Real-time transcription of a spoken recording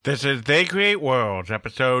This is They Create Worlds,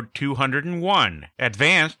 episode 201,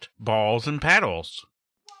 Advanced Balls and Paddles.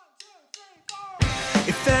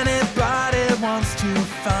 If anybody wants to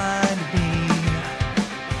find me,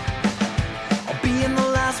 I'll be in the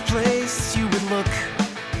last place you would look.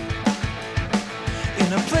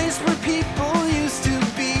 In a place where people used to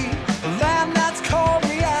be, a land that's called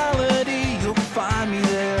reality, you'll find me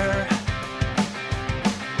there.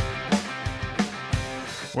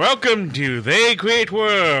 Welcome to They Create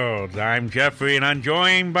Worlds. I'm Jeffrey, and I'm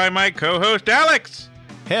joined by my co-host Alex.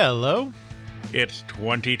 Hello. It's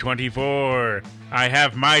 2024. I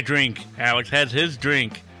have my drink. Alex has his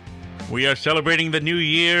drink. We are celebrating the new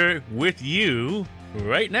year with you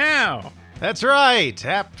right now. That's right.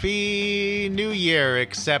 Happy New Year,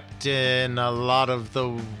 except in a lot of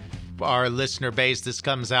our listener base, this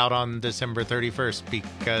comes out on December 31st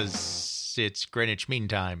because it's Greenwich Mean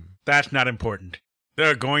Time. That's not important.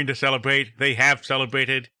 They're going to celebrate. They have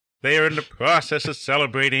celebrated. They are in the process of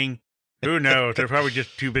celebrating. Who knows? They're probably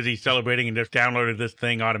just too busy celebrating and just downloaded this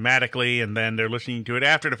thing automatically, and then they're listening to it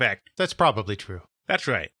after the fact. That's probably true. That's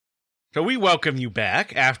right. So we welcome you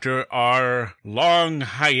back after our long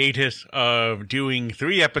hiatus of doing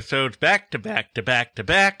 3 episodes back to back to back to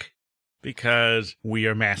back, because we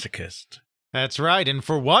are masochists. That's right, and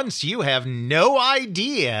for once you have no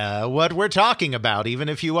idea what we're talking about, even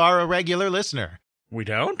if you are a regular listener. We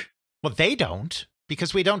don't? Well, they don't,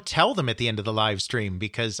 because we don't tell them at the end of the live stream,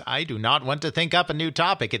 because I do not want to think up a new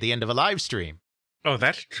topic at the end of a live stream. Oh,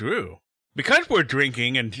 that's true. Because we're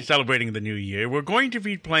drinking and celebrating the new year, we're going to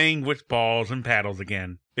be playing with balls and paddles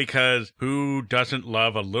again. Because who doesn't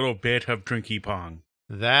love a little bit of drinky pong?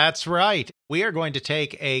 That's right. We are going to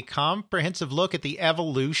take a comprehensive look at the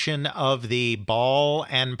evolution of the ball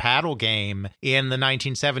and paddle game in the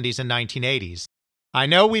 1970s and 1980s. I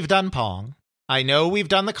know we've done Pong. I know we've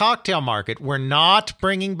done the cocktail market. We're not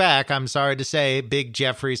bringing back, I'm sorry to say, Big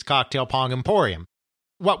Jeffrey's Cocktail Pong Emporium.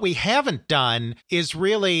 What we haven't done is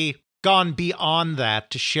really gone beyond that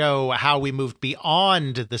to show how we moved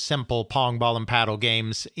beyond the simple Pong ball and paddle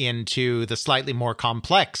games into the slightly more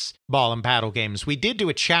complex ball and paddle games. We did do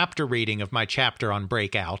a chapter reading of my chapter on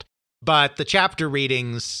Breakout, but the chapter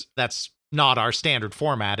readings, that's not our standard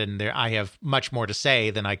format, and I have much more to say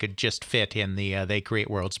than I could just fit in the They Create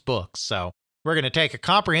Worlds books. So we're going to take a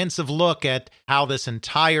comprehensive look at how this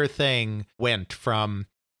entire thing went from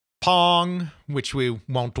Pong, which we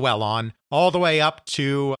won't dwell on, all the way up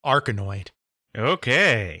to Arkanoid.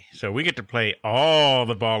 Okay, so we get to play all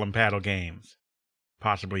the ball and paddle games.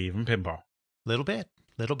 Possibly even pinball. Little bit.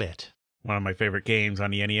 One of my favorite games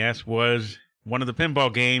on the NES was one of the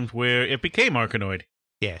pinball games where it became Arkanoid.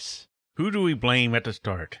 Yes. Who do we blame at the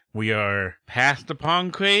start? We are past the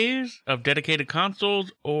Pong craze of dedicated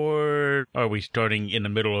consoles, or are we starting in the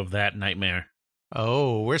middle of that nightmare?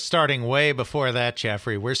 Oh, we're starting way before that,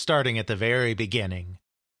 Jeffrey. We're starting at the very beginning.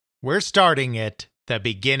 We're starting at the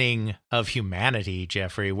beginning of humanity,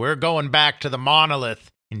 Jeffrey. We're going back to the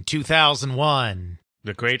monolith in 2001.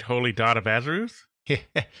 The Great Holy Dot of Azeroth?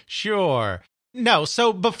 Sure. No,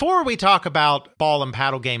 so before we talk about ball and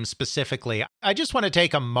paddle games specifically, I just want to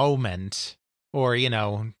take a moment, or,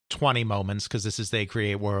 20 moments, because this is They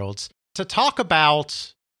Create Worlds, to talk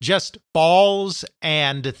about just balls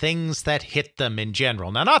and things that hit them in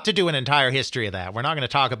general. Now, not to do an entire history of that. We're not going to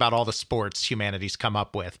talk about all the sports humanity's come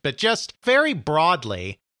up with, but just very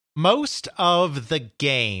broadly, most of the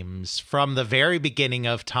games from the very beginning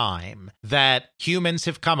of time that humans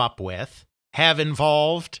have come up with have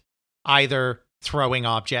involved either throwing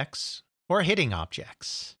objects or hitting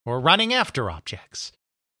objects or running after objects.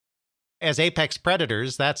 As apex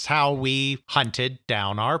predators, that's how we hunted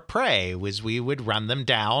down our prey, was we would run them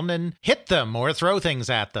down and hit them or throw things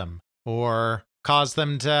at them or cause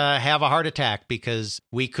them to have a heart attack because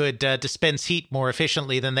we could dispense heat more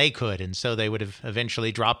efficiently than they could, and so they would have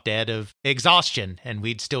eventually dropped dead of exhaustion, and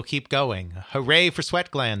we'd still keep going. Hooray for sweat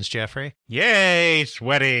glands, Jeffrey. Yay,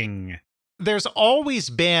 sweating! There's always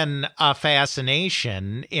been a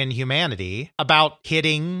fascination in humanity about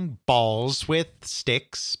hitting balls with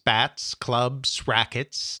sticks, bats, clubs,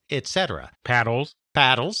 rackets, etc. Paddles,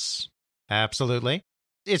 absolutely.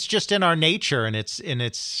 It's just in our nature, and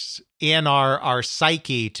it's in our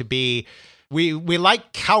psyche to be. We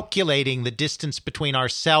like calculating the distance between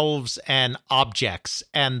ourselves and objects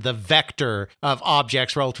and the vector of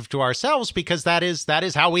objects relative to ourselves, because that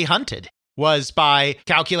is how we hunted. Was by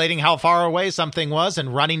calculating how far away something was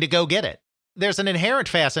and running to go get it. There's an inherent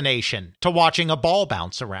fascination to watching a ball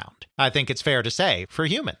bounce around, I think it's fair to say, for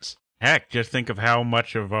humans. Heck, just think of how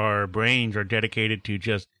much of our brains are dedicated to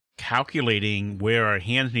just calculating where our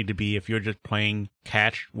hands need to be if you're just playing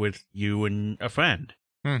catch with you and a friend.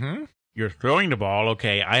 Mm-hmm. You're throwing the ball.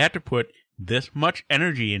 Okay, I have to put this much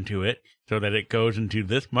energy into it so that it goes into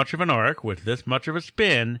this much of an arc with this much of a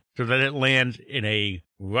spin so that it lands in a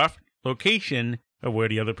rough location of where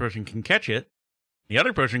the other person can catch it. The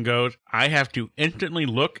other person goes, I have to instantly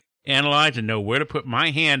look, analyze, and know where to put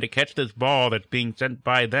my hand to catch this ball that's being sent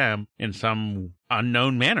by them in some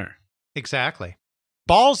unknown manner. Exactly.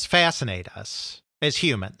 Balls fascinate us as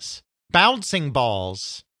humans. Bouncing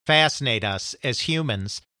balls fascinate us as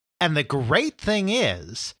humans. And the great thing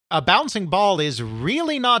is, a bouncing ball is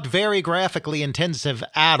really not very graphically intensive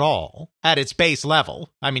at all at its base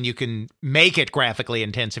level. I mean, you can make it graphically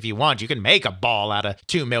intense if you want. You can make a ball out of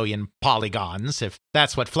 2 million polygons if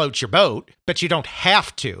that's what floats your boat, but you don't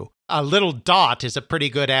have to. A little dot is a pretty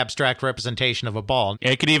good abstract representation of a ball.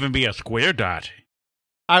 It could even be a square dot.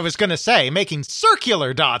 I was going to say, making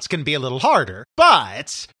circular dots can be a little harder,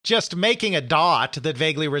 but just making a dot that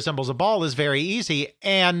vaguely resembles a ball is very easy,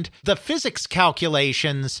 and the physics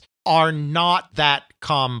calculations are not that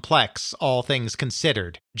complex, all things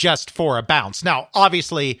considered, just for a bounce. Now,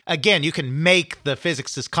 obviously, again, you can make the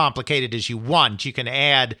physics as complicated as you want. You can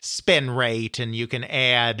add spin rate, and you can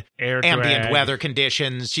add Air ambient drag. weather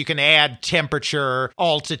conditions, you can add temperature,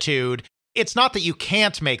 altitude. It's not that you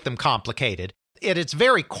can't make them complicated. At its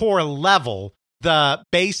very core level, the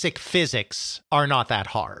basic physics are not that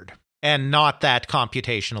hard and not that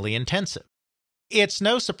computationally intensive. It's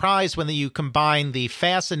no surprise when you combine the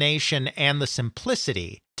fascination and the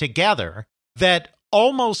simplicity together that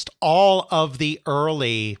almost all of the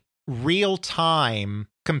early real-time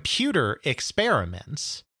computer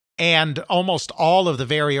experiments and almost all of the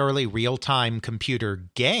very early real-time computer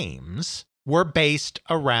games were based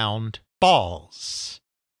around balls.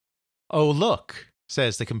 Oh, look,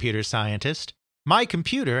 says the computer scientist, my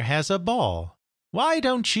computer has a ball. Why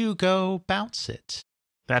don't you go bounce it?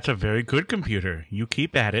 That's a very good computer. You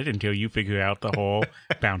keep at it until you figure out the whole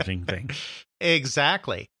bouncing thing.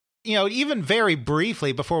 Exactly. You know, even very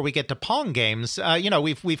briefly before we get to Pong games,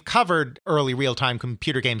 we've covered early real-time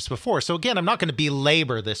computer games before. So again, I'm not going to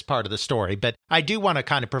belabor this part of the story, but I do want to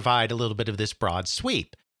kind of provide a little bit of this broad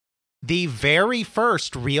sweep. The very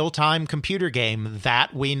first real-time computer game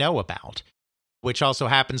that we know about, which also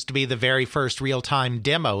happens to be the very first real-time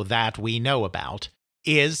demo that we know about,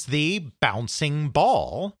 is the bouncing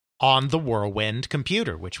ball on the Whirlwind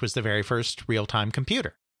computer, which was the very first real-time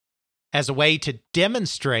computer. As a way to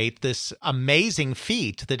demonstrate this amazing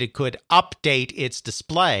feat that it could update its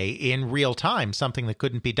display in real time, something that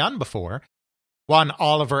couldn't be done before, one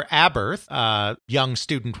Oliver Aberth, a young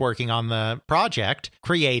student working on the project,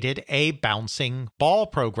 created a bouncing ball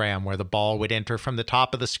program where the ball would enter from the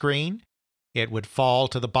top of the screen, it would fall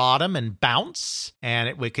to the bottom and bounce, and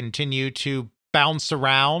it would continue to bounce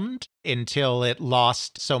around until it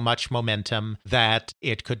lost so much momentum that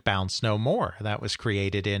it could bounce no more. That was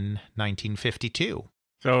created in 1952.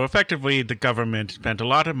 So effectively, the government spent a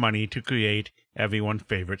lot of money to create everyone's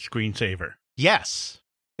favorite screensaver. Yes,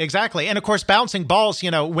 exactly. And of course, bouncing balls,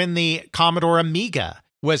 when the Commodore Amiga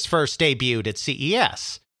was first debuted at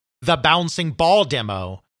CES, the bouncing ball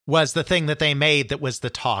demo was the thing that they made that was the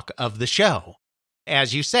talk of the show.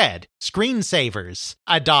 As you said, screensavers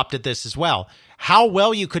adopted this as well. How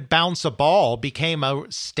well you could bounce a ball became a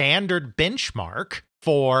standard benchmark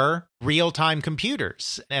for real-time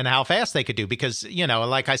computers and how fast they could do because,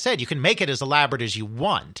 like I said, you can make it as elaborate as you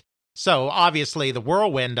want. So obviously the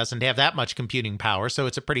Whirlwind doesn't have that much computing power, so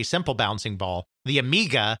it's a pretty simple bouncing ball. The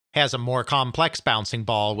Amiga has a more complex bouncing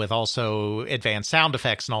ball with also advanced sound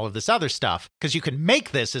effects and all of this other stuff, because you can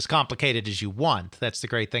make this as complicated as you want. That's the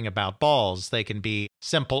great thing about balls. They can be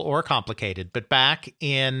simple or complicated. But back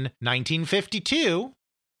in 1952,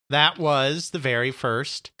 that was the very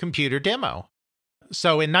first computer demo.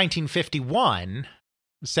 So in 1951,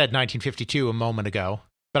 said 1952 a moment ago,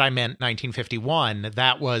 but I meant 1951,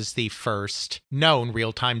 that was the first known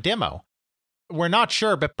real-time demo. We're not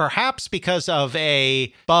sure, but perhaps because of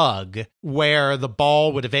a bug where the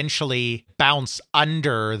ball would eventually bounce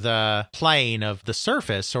under the plane of the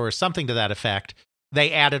surface or something to that effect,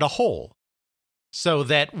 they added a hole. So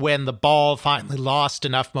that when the ball finally lost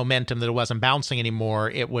enough momentum that it wasn't bouncing anymore,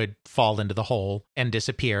 it would fall into the hole and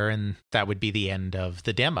disappear, and that would be the end of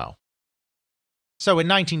the demo. So in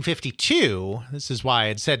 1952, this is why I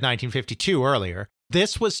had said 1952 earlier,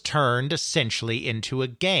 This was turned essentially into a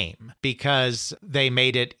game because they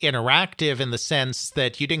made it interactive in the sense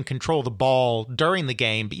that you didn't control the ball during the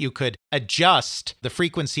game, but you could adjust the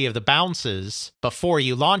frequency of the bounces before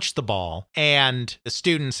you launched the ball. And the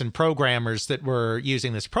students and programmers that were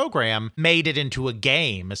using this program made it into a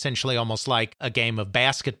game, essentially almost like a game of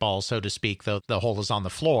basketball, so to speak, though the hole is on the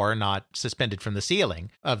floor, not suspended from the ceiling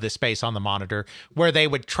of the space on the monitor, where they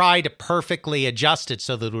would try to perfectly adjust it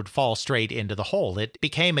so that it would fall straight into the hole. It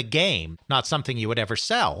became a game, not something you would ever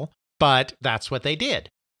sell, but that's what they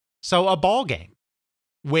did. So a ball game.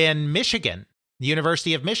 When Michigan, the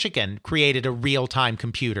University of Michigan, created a real-time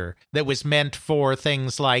computer that was meant for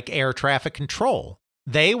things like air traffic control,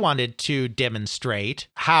 they wanted to demonstrate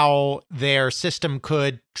how their system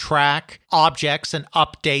could track objects and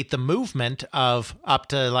update the movement of up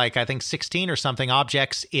to, I think 16 or something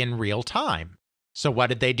objects in real time. So what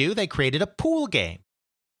did they do? They created a pool game,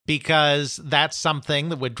 because that's something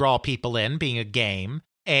that would draw people in, being a game.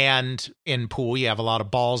 And in pool, you have a lot of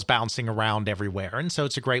balls bouncing around everywhere. And so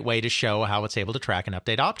it's a great way to show how it's able to track and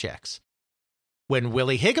update objects. When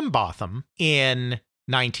Willie Higginbotham in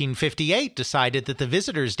 1958 decided that the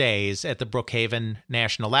visitors' days at the Brookhaven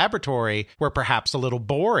National Laboratory were perhaps a little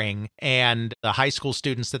boring, and the high school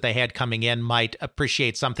students that they had coming in might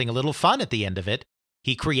appreciate something a little fun at the end of it,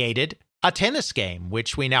 he created a tennis game,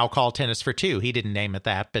 which we now call Tennis for Two. He didn't name it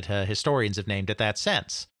that, but historians have named it that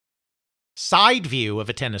since. Side view of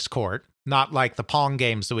a tennis court, not like the Pong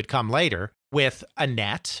games that would come later, with a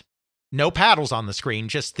net, no paddles on the screen,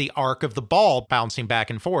 just the arc of the ball bouncing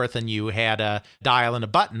back and forth, and you had a dial and a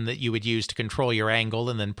button that you would use to control your angle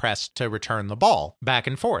and then press to return the ball back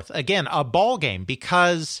and forth. Again, a ball game,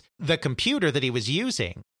 because the computer that he was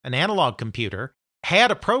using, an analog computer,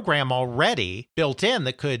 had a program already built in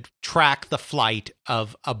that could track the flight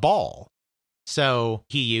of a ball. So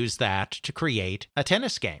he used that to create a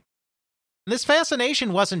tennis game. This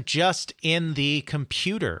fascination wasn't just in the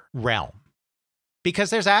computer realm,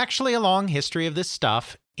 because there's actually a long history of this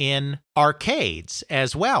stuff in arcades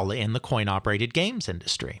as well in the coin-operated games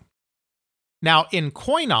industry. Now, in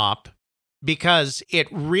coin-op, because it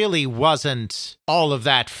really wasn't all of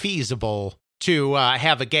that feasible to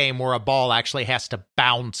have a game where a ball actually has to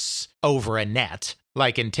bounce over a net,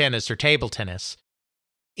 like in tennis or table tennis.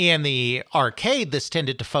 In the arcade, this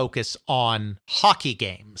tended to focus on hockey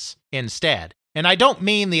games instead. And I don't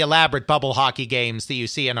mean the elaborate bubble hockey games that you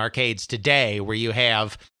see in arcades today, where you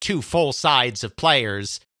have two full sides of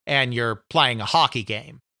players and you're playing a hockey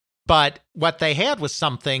game. But what they had was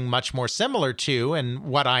something much more similar to, and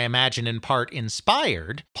what I imagine in part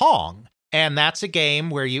inspired, Pong. And that's a game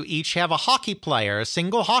where you each have a hockey player, a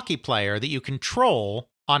single hockey player that you control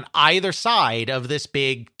on either side of this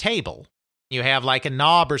big table. You have like a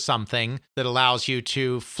knob or something that allows you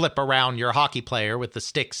to flip around your hockey player with the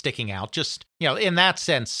stick sticking out. Just, in that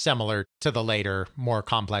sense, similar to the later, more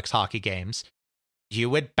complex hockey games. You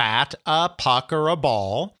would bat a puck or a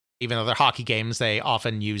ball. Even though they're hockey games, they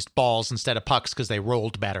often used balls instead of pucks because they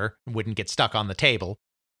rolled better and wouldn't get stuck on the table.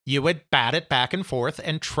 You would bat it back and forth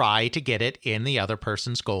and try to get it in the other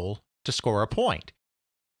person's goal to score a point.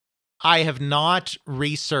 I have not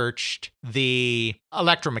researched the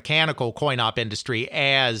electromechanical coin-op industry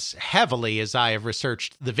as heavily as I have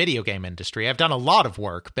researched the video game industry. I've done a lot of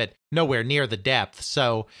work, but nowhere near the depth,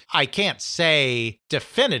 so I can't say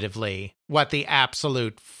definitively what the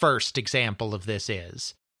absolute first example of this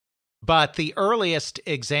is. But the earliest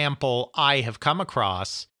example I have come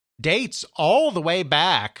across dates all the way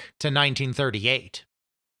back to 1938.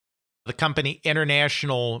 The company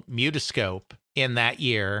International Mutoscope in that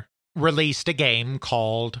year released a game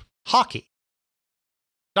called Hockey.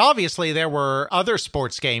 Obviously, there were other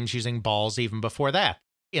sports games using balls even before that.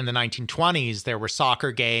 In the 1920s, there were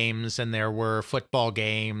soccer games, and there were football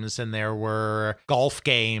games, and there were golf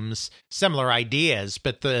games, similar ideas.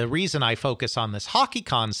 But the reason I focus on this hockey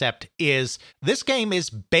concept is this game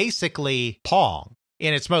is basically Pong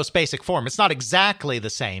in its most basic form. It's not exactly the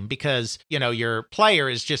same because, your player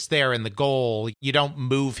is just there in the goal. You don't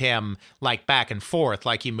move him like back and forth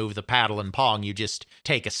like you move the paddle in Pong. You just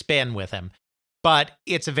take a spin with him. But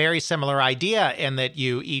it's a very similar idea in that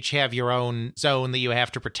you each have your own zone that you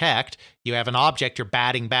have to protect. You have an object you're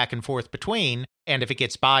batting back and forth between, and if it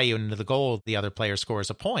gets by you into the goal, the other player scores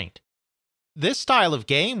a point. This style of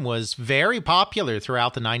game was very popular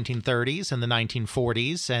throughout the 1930s and the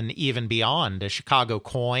 1940s and even beyond. A Chicago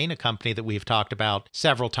Coin, a company that we've talked about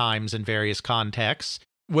several times in various contexts,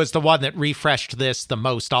 was the one that refreshed this the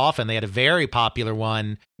most often. They had a very popular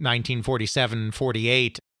one,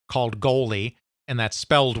 1947-48, called Goalie, and that's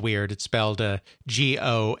spelled weird. It's spelled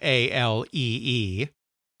Goalee.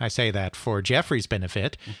 I say that for Jeffrey's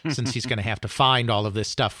benefit, since he's going to have to find all of this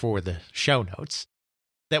stuff for the show notes.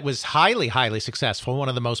 That was highly, highly successful. One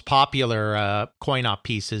of the most popular coin-op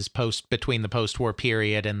pieces between the post-war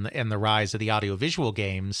period and the rise of the audiovisual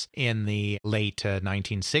games in the late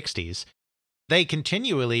 1960s. They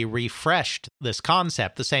continually refreshed this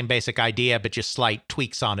concept, the same basic idea, but just slight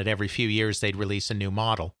tweaks on it. Every few years, they'd release a new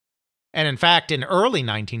model. And in fact, in early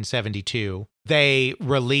 1972, they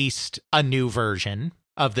released a new version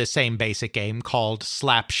of the same basic game called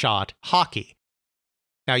Slapshot Hockey.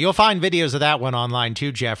 Now, you'll find videos of that one online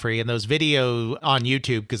too, Jeffrey, and those videos on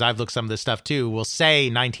YouTube, because I've looked some of this stuff too, will say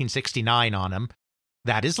 1969 on them.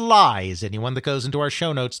 That is lies. Anyone that goes into our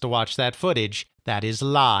show notes to watch that footage, that is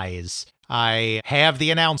lies. I have the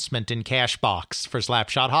announcement in Cashbox for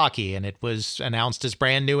Slapshot Hockey, and it was announced as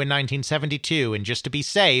brand new in 1972. And just to be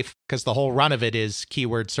safe, because the whole run of it is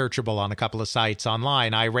keyword searchable on a couple of sites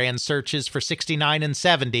online, I ran searches for 69 and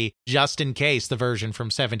 70 just in case the version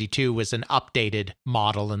from 72 was an updated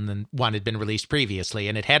model and the one had been released previously,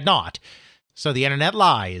 and it had not. So the internet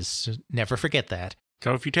lies. Never forget that.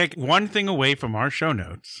 So if you take one thing away from our show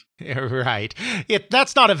notes... Right.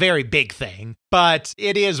 That's not a very big thing, but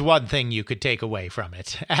it is one thing you could take away from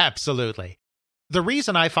it. Absolutely. The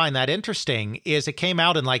reason I find that interesting is it came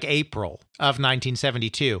out in like April of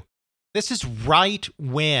 1972. This is right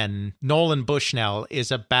when Nolan Bushnell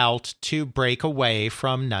is about to break away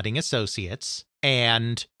from Nutting Associates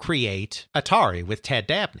and create Atari with Ted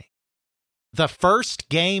Dabney. The first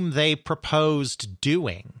game they proposed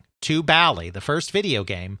doing to Bally, the first video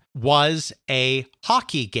game, was a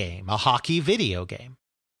hockey game, a hockey video game.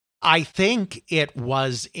 I think it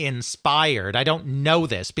was inspired. I don't know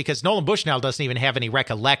this because Nolan Bushnell doesn't even have any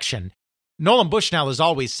recollection. Nolan Bushnell has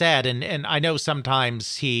always said, and I know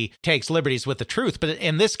sometimes he takes liberties with the truth, but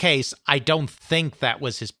in this case, I don't think that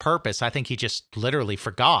was his purpose. I think he just literally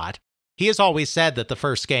forgot. He has always said that the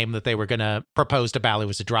first game that they were going to propose to Bally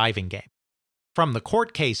was a driving game. From the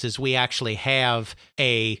court cases, we actually have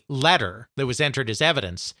a letter that was entered as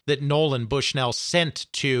evidence that Nolan Bushnell sent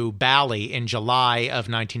to Bally in July of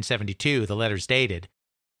 1972, the letter's dated,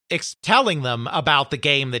 telling them about the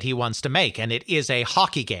game that he wants to make, and it is a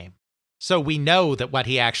hockey game. So we know that what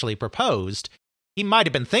he actually proposed, he might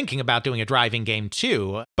have been thinking about doing a driving game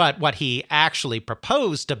too, but what he actually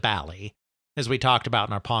proposed to Bally, as we talked about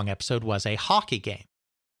in our Pong episode, was a hockey game.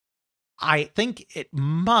 I think it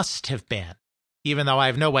must have been, even though I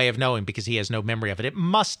have no way of knowing because he has no memory of it, it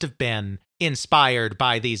must have been inspired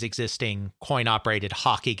by these existing coin-operated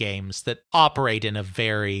hockey games that operate in a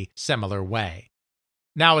very similar way.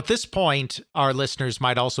 Now, at this point, our listeners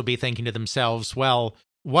might also be thinking to themselves, well,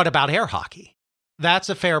 what about air hockey? That's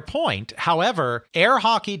a fair point. However, air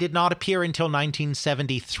hockey did not appear until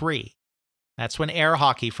 1973. That's when air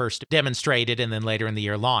hockey first demonstrated and then later in the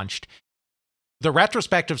year launched. The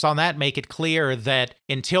retrospectives on that make it clear that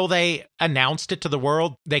until they announced it to the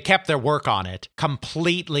world, they kept their work on it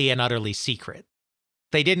completely and utterly secret.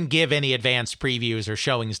 They didn't give any advanced previews or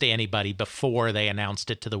showings to anybody before they announced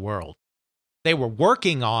it to the world. They were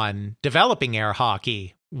working on developing air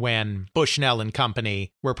hockey when Bushnell and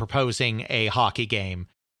company were proposing a hockey game,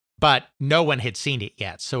 but no one had seen it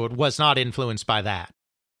yet, so it was not influenced by that.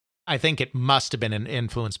 I think it must have been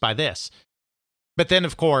influenced by this. But then,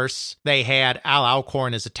 of course, they had Al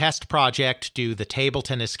Alcorn as a test project do the table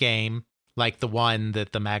tennis game, like the one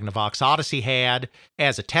that the Magnavox Odyssey had,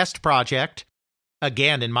 as a test project.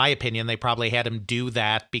 Again, in my opinion, they probably had him do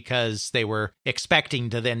that because they were expecting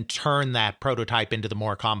to then turn that prototype into the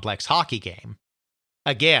more complex hockey game.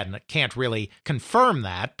 Again, can't really confirm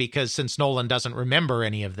that because since Nolan doesn't remember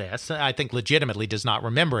any of this, I think legitimately does not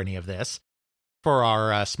remember any of this. For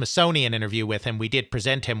our Smithsonian interview with him, we did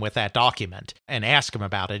present him with that document and ask him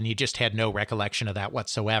about it, and he just had no recollection of that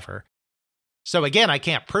whatsoever. So again, I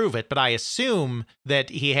can't prove it, but I assume that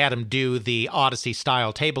he had him do the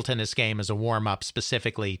Odyssey-style table tennis game as a warm-up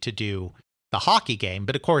specifically to do the hockey game.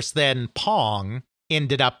 But of course, then Pong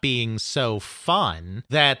ended up being so fun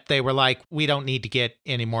that they were like, we don't need to get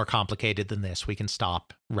any more complicated than this. We can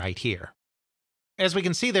stop right here. As we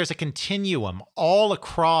can see, there's a continuum all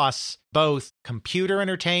across both computer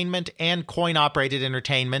entertainment and coin-operated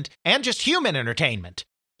entertainment and just human entertainment.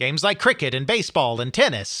 Games like cricket and baseball and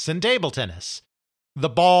tennis and table tennis. The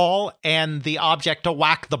ball and the object to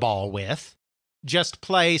whack the ball with just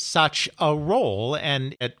play such a role,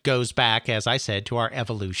 and it goes back, as I said, to our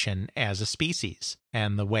evolution as a species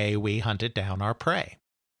and the way we hunted down our prey.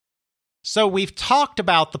 So we've talked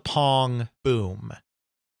about the Pong boom.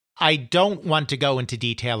 I don't want to go into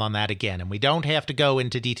detail on that again, and we don't have to go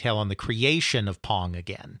into detail on the creation of Pong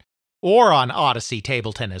again. or on Odyssey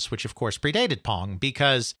table tennis, which of course predated Pong,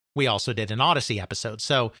 because we also did an Odyssey episode.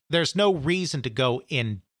 So there's no reason to go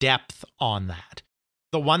in depth on that.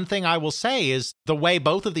 The one thing I will say is the way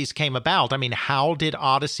both of these came about. I mean, how did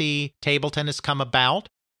Odyssey table tennis come about?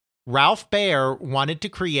 Ralph Baer wanted to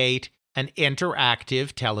create an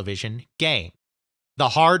interactive television game. The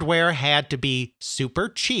hardware had to be super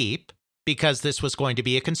cheap because this was going to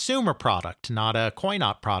be a consumer product, not a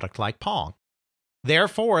coin-op product like Pong.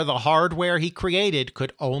 Therefore, the hardware he created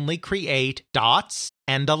could only create dots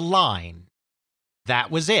and a line.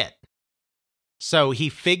 That was it. So he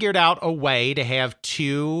figured out a way to have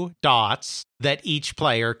 2 dots that each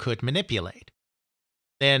player could manipulate.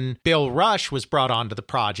 Then Bill Rush was brought onto the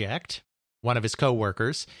project, one of his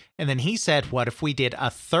coworkers, and then he said, what if we did a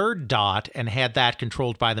 3rd dot and had that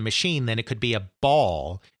controlled by the machine? Then it could be a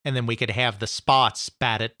ball, and then we could have the spots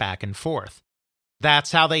bat it back and forth.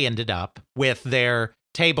 That's how they ended up with their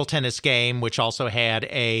table tennis game, which also had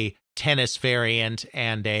a tennis variant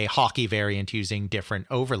and a hockey variant using different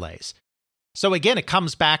overlays. So again, it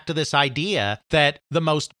comes back to this idea that the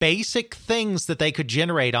most basic things that they could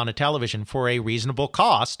generate on a television for a reasonable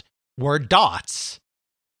cost were dots.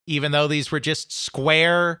 Even though these were just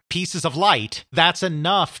square pieces of light, that's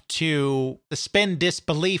enough to suspend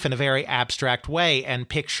disbelief in a very abstract way and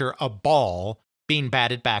picture a ball being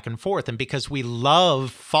batted back and forth. And because we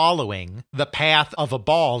love following the path of a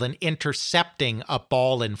ball and intercepting a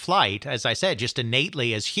ball in flight, as I said, just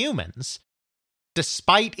innately as humans,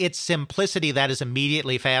 despite its simplicity, that is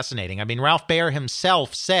immediately fascinating. I mean, Ralph Baer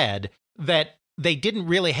himself said that they didn't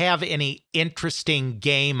really have any interesting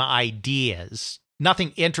game ideas,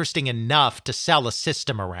 nothing interesting enough to sell a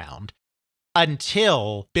system around,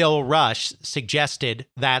 until Bill Rush suggested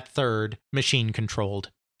that 3rd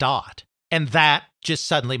machine-controlled dot. And that just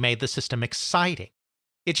suddenly made the system exciting.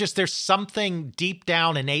 It's just there's something deep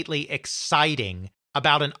down innately exciting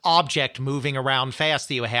about an object moving around fast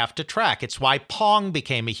that you have to track. It's why Pong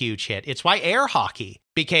became a huge hit. It's why air hockey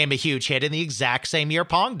became a huge hit in the exact same year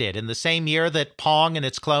Pong did. In the same year that Pong and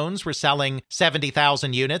its clones were selling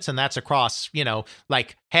 70,000 units, and that's across,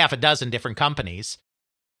 like half a dozen different companies.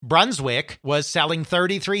 Brunswick was selling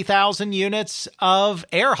 33,000 units of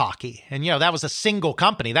air hockey. And, that was a single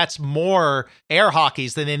company. That's more air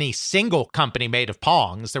hockeys than any single company made of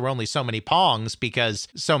Pongs. There were only so many Pongs because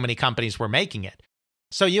so many companies were making it.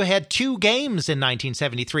 So you had 2 games in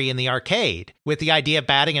 1973 in the arcade with the idea of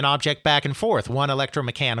batting an object back and forth, one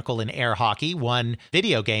electromechanical in air hockey, one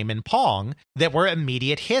video game in Pong, that were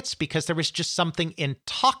immediate hits because there was just something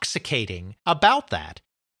intoxicating about that.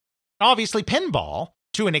 Obviously, pinball,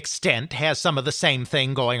 to an extent, has some of the same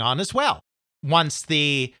thing going on as well. Once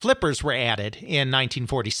the flippers were added in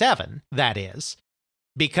 1947, that is,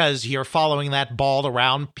 because you're following that ball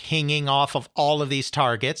around, pinging off of all of these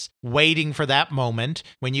targets, waiting for that moment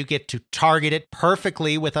when you get to target it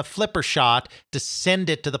perfectly with a flipper shot to send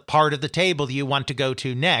it to the part of the table that you want to go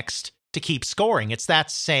to next to keep scoring. It's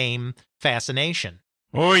that same fascination.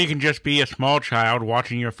 Or you can just be a small child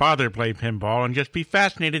watching your father play pinball and just be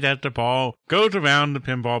fascinated as the ball goes around the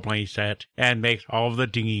pinball play set and makes all of the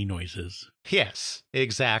dingy noises. Yes,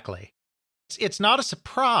 exactly. It's not a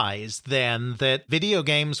surprise, then, that video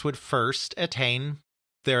games would first attain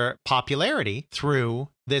their popularity through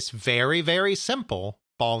this very, very simple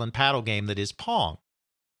ball and paddle game that is Pong.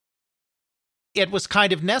 It was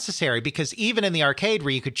kind of necessary because even in the arcade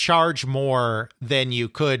where you could charge more than you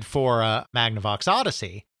could for a Magnavox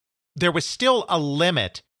Odyssey, there was still a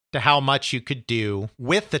limit to how much you could do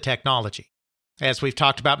with the technology. As we've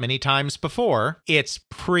talked about many times before, it's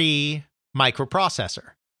pre-microprocessor.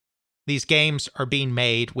 These games are being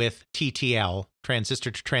made with TTL,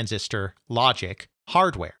 transistor-to-transistor logic,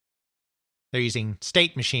 hardware. They're using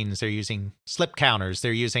state machines, they're using slip counters,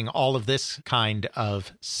 they're using all of this kind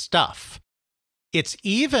of stuff. It's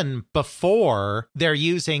even before they're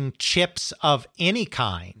using chips of any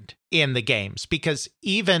kind in the games, because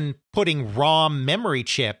even putting ROM memory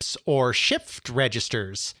chips or shift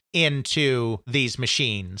registers into these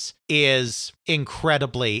machines is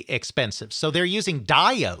incredibly expensive. So they're using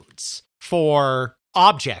diodes for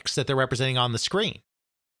objects that they're representing on the screen,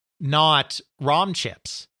 not ROM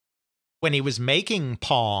chips. When he was making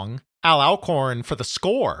Pong, Al Alcorn, for the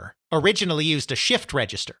score, originally used a shift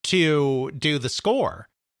register to do the score,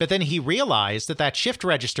 but then he realized that that shift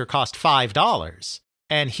register cost $5,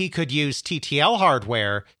 and he could use TTL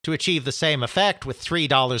hardware to achieve the same effect with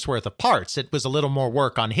 $3 worth of parts. It was a little more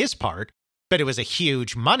work on his part, but it was a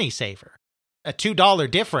huge money saver. A $2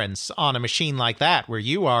 difference on a machine like that, where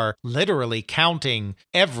you are literally counting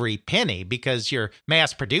every penny because you're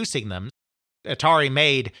mass producing them. Atari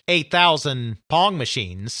made 8,000 Pong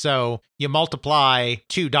machines, so you multiply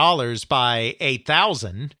 $2 by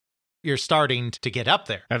 8,000, you're starting to get up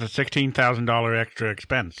there. That's a $16,000 extra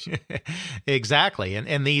expense. Exactly,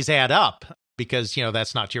 and these add up because,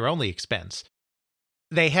 that's not your only expense.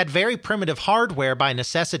 They had very primitive hardware by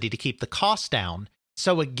necessity to keep the cost down.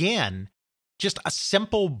 So again, just a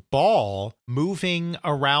simple ball moving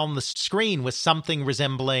around the screen with something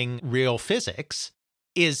resembling real physics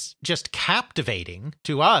is just captivating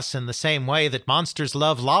to us in the same way that monsters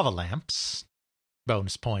love lava lamps.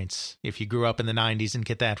 Bonus points if you grew up in the 90s and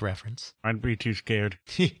get that reference. I'd be too scared.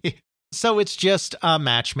 So it's just a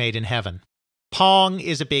match made in heaven. Pong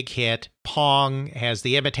is a big hit. Pong has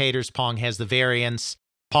the imitators. Pong has the variants.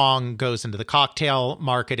 Pong goes into the cocktail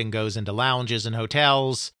market and goes into lounges and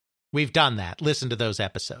hotels. We've done that. Listen to those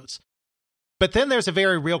episodes. But then there's a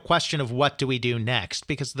very real question of what do we do next?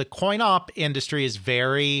 Because the coin-op industry is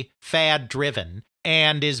very fad-driven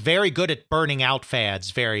and is very good at burning out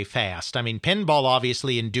fads very fast. I mean, pinball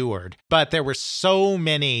obviously endured, but there were so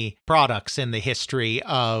many products in the history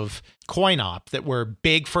of coin-op that were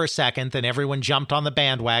big for a second, then everyone jumped on the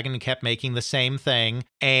bandwagon and kept making the same thing,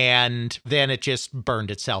 and then it just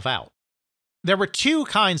burned itself out. There were two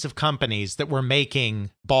kinds of companies that were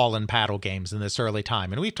making ball and paddle games in this early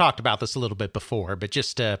time, and we've talked about this a little bit before, but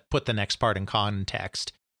just to put the next part in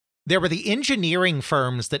context. There were the engineering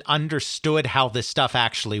firms that understood how this stuff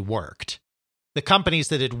actually worked. The companies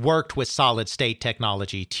that had worked with solid-state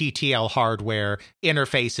technology, TTL hardware,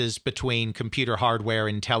 interfaces between computer hardware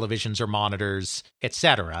and televisions or monitors,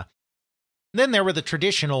 etc. Then there were the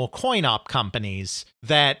traditional coin-op companies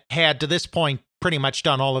that had, to this point, pretty much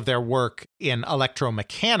done all of their work in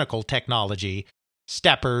electromechanical technology,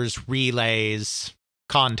 steppers, relays,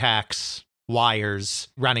 contacts, wires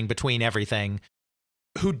running between everything,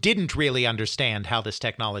 who didn't really understand how this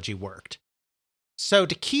technology worked. So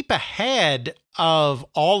to keep ahead of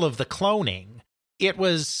all of the cloning, it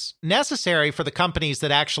was necessary for the companies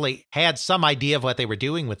that actually had some idea of what they were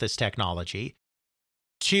doing with this technology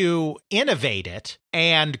to innovate it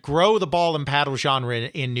and grow the ball and paddle genre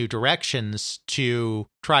in new directions to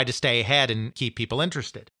try to stay ahead and keep people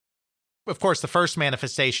interested. Of course, the first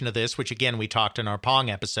manifestation of this, which again we talked in our Pong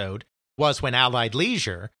episode, was when Allied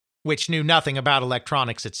Leisure, which knew nothing about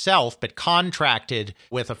electronics itself, but contracted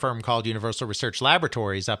with a firm called Universal Research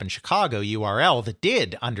Laboratories up in Chicago, URL, that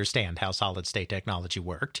did understand how solid-state technology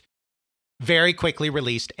worked, very quickly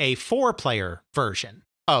released a 4-player version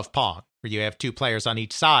of Pong, where you have 2 players on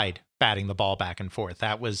each side batting the ball back and forth.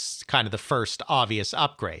 That was kind of the first obvious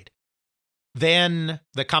upgrade. Then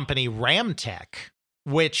the company Ramtech,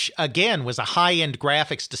 which again was a high-end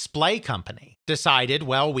graphics display company, decided,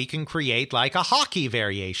 well, we can create like a hockey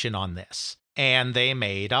variation on this. And they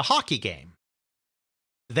made a hockey game.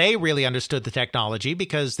 They really understood the technology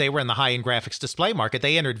because they were in the high-end graphics display market.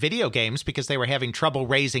 They entered video games because they were having trouble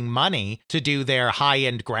raising money to do their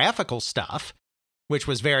high-end graphical stuff, which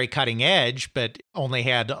was very cutting edge, but only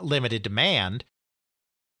had limited demand.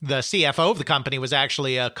 The CFO of the company was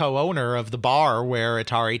actually a co-owner of the bar where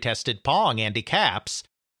Atari tested Pong, Andy Capps.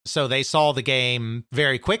 So they saw the game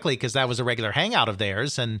very quickly because that was a regular hangout of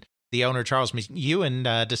theirs. And the owner, Charles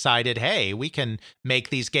McEwen, decided, hey, we can make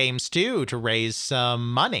these games too to raise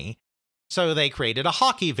some money. So they created a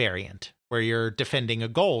hockey variant where you're defending a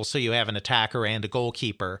goal. So you have an attacker and a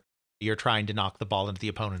goalkeeper. You're trying to knock the ball into the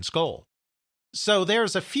opponent's goal. So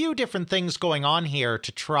there's a few different things going on here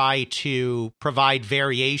to try to provide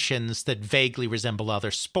variations that vaguely resemble other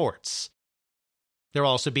sports. There'll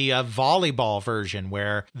also be a volleyball version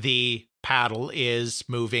where the paddle is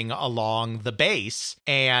moving along the base,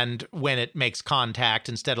 and when it makes contact,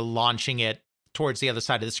 instead of launching it towards the other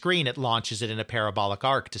side of the screen, it launches it in a parabolic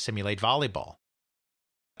arc to simulate volleyball.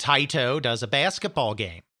 Taito does a basketball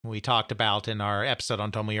game we talked about in our episode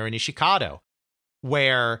on Tomohiro Nishikado,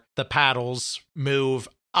 where the paddles move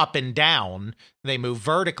up and down, they move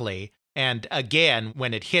vertically, and again,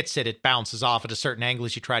 when it hits it, it bounces off at a certain angle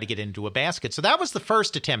as you try to get into a basket. So that was the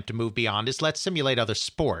first attempt to move beyond, is let's simulate other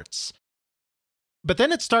sports. But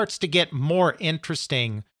then it starts to get more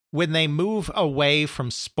interesting when they move away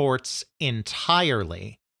from sports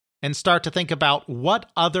entirely and start to think about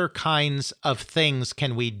what other kinds of things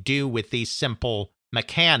can we do with these simple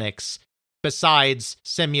mechanics besides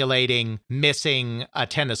simulating missing a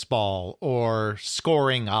tennis ball or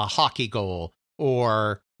scoring a hockey goal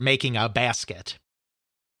or making a basket.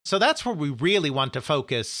 So that's where we really want to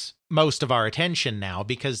focus most of our attention now,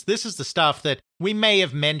 because this is the stuff that we may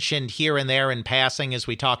have mentioned here and there in passing as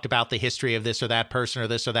we talked about the history of this or that person or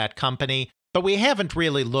this or that company, but we haven't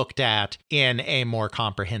really looked at in a more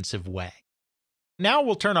comprehensive way. Now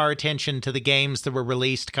we'll turn our attention to the games that were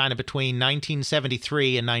released kind of between 1973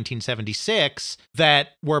 and 1976 that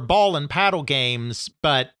were ball and paddle games,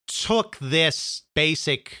 but took this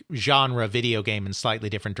basic genre video game in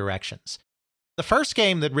slightly different directions. The first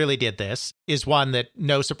game that really did this is one that,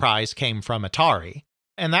 no surprise, came from Atari,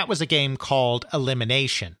 and that was a game called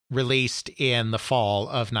Elimination, released in the fall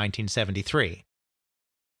of 1973.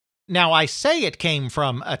 Now, I say it came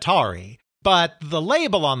from Atari, but the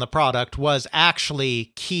label on the product was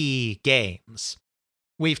actually Key Games.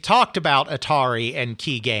 We've talked about Atari and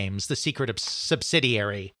Key Games, the secret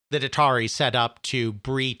subsidiary that Atari set up to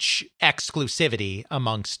breach exclusivity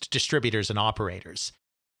amongst distributors and operators.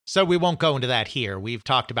 So we won't go into that here. We've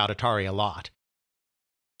talked about Atari a lot.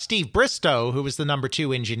 Steve Bristow, who was the number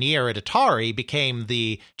 2 engineer at Atari, became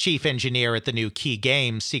the chief engineer at the new Key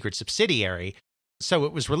Games secret subsidiary. So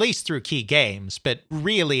it was released through Key Games, but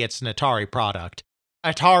really it's an Atari product.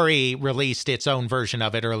 Atari released its own version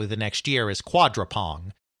of it early the next year as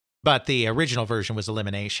Quadrapong, but the original version was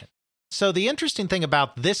Elimination. So the interesting thing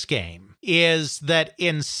about this game is that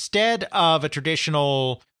instead of a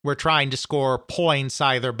traditional, we're trying to score points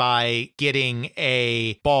either by getting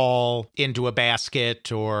a ball into a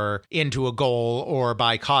basket or into a goal or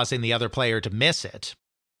by causing the other player to miss it,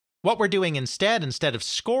 what we're doing instead of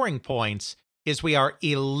scoring points, is we are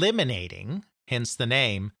eliminating, hence the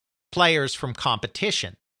name, players from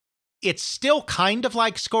competition. It's still kind of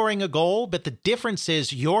like scoring a goal, but the difference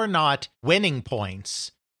is you're not winning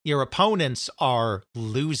points. Your opponents are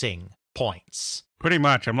losing points. Pretty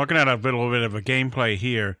much. I'm looking at a little bit of a gameplay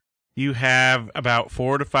here. You have about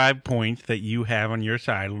 4 to 5 points that you have on your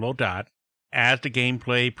side, a little dot. As the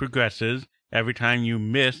gameplay progresses, every time you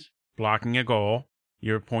miss blocking a goal,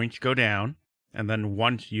 your points go down. And then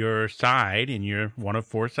once your side, and you're one of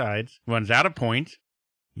 4 sides, runs out of points,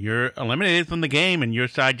 you're eliminated from the game and your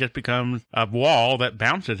side just becomes a wall that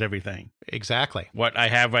bounces everything. Exactly. What I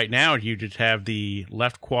have right now is you just have the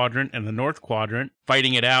left quadrant and the north quadrant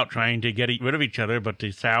fighting it out, trying to get rid of each other, but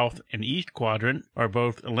the south and east quadrant are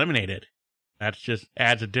both eliminated. That just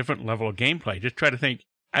adds a different level of gameplay. Just try to think,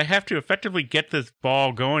 I have to effectively get this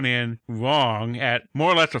ball going in wrong at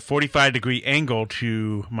more or less a 45-degree angle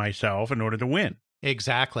to myself in order to win.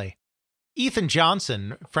 Exactly. Ethan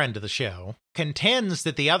Johnson, friend of the show, contends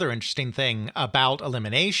that the other interesting thing about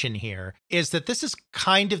Elimination here is that this is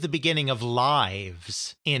kind of the beginning of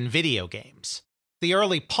lives in video games. The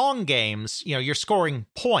early Pong games, you're scoring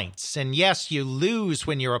points, and yes, you lose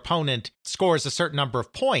when your opponent scores a certain number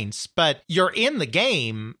of points, but you're in the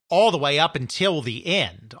game all the way up until the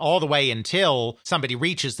end, all the way until somebody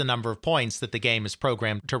reaches the number of points that the game is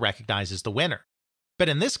programmed to recognize as the winner. But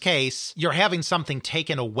in this case, you're having something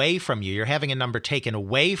taken away from you. You're having a number taken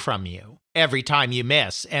away from you every time you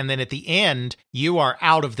miss, and then at the end, you are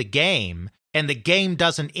out of the game. And the game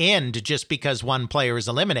doesn't end just because one player is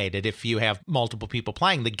eliminated. If you have multiple people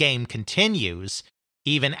playing, the game continues,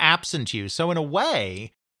 even absent you. So in a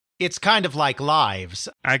way, it's kind of like lives.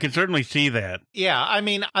 I can certainly see that. Yeah, I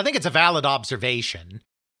mean, I think it's a valid observation.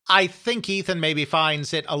 I think Ethan maybe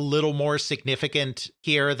finds it a little more significant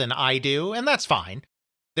here than I do, and that's fine.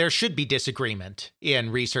 There should be disagreement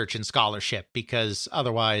in research and scholarship, because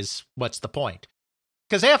otherwise, what's the point?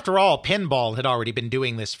 Because after all, pinball had already been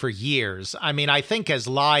doing this for years. I mean, I think as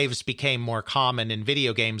lives became more common in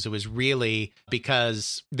video games, it was really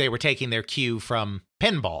because they were taking their cue from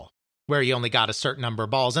pinball, where you only got a certain number of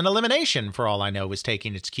balls. And Elimination, for all I know, was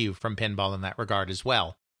taking its cue from pinball in that regard as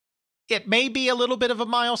well. It may be a little bit of a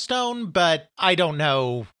milestone, but I don't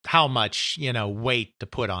know how much, weight to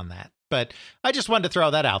put on that. But I just wanted to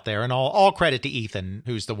throw that out there, and all credit to Ethan,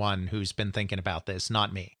 who's the one who's been thinking about this,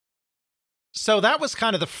 not me. So that was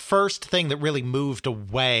kind of the first thing that really moved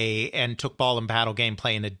away and took ball and paddle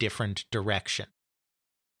gameplay in a different direction.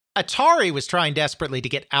 Atari was trying desperately to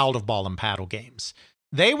get out of ball and paddle games.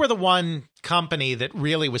 They were the one company that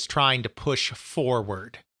really was trying to push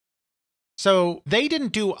forward. So they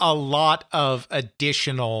didn't do a lot of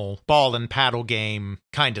additional ball and paddle game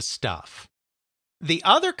kind of stuff. The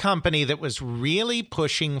other company that was really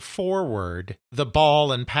pushing forward the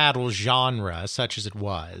ball and paddle genre, such as it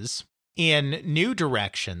was, in new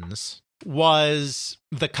directions, was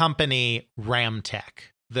the company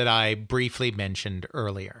Ramtech that I briefly mentioned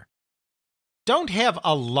earlier. Don't have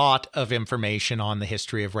a lot of information on the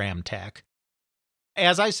history of Ramtech.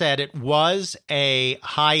 As I said, it was a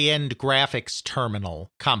high-end graphics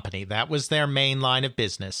terminal company. That was their main line of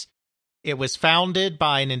business. It was founded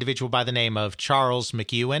by an individual by the name of Charles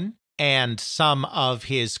McEwen and some of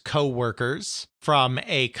his co-workers from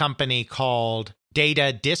a company called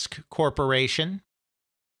Data Disk Corporation.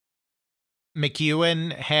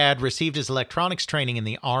 McEwen had received his electronics training in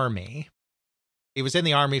the Army. He was in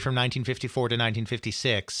the Army from 1954 to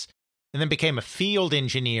 1956, and then became a field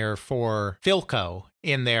engineer for Philco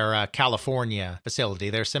in their California facility,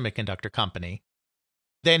 their semiconductor company.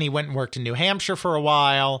 Then he went and worked in New Hampshire for a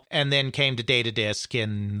while, and then came to Data Disk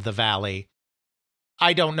in the Valley.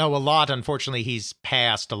 I don't know a lot. Unfortunately, he's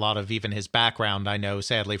passed. A lot of even his background, I know,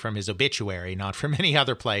 sadly, from his obituary, not from any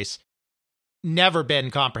other place. Never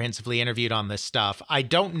been comprehensively interviewed on this stuff. I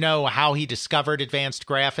don't know how he discovered advanced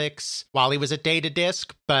graphics while he was at Data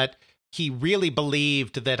Disk, but he really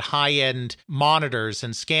believed that high-end monitors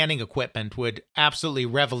and scanning equipment would absolutely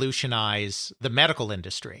revolutionize the medical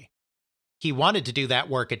industry. He wanted to do that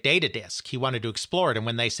work at Data Disk. He wanted to explore it, and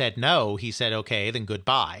when they said no, he said, okay, then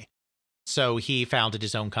goodbye. So he founded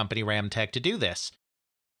his own company, Ramtech, to do this.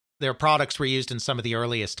 Their products were used in some of the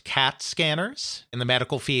earliest CAT scanners in the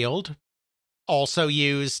medical field, also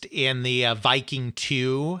used in the Viking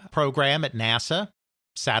 2 program at NASA,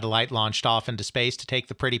 satellite launched off into space to take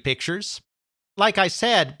the pretty pictures. Like I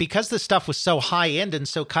said, because this stuff was so high-end and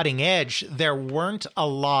so cutting-edge, there weren't a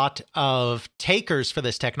lot of takers for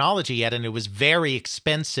this technology yet, and it was very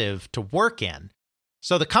expensive to work in.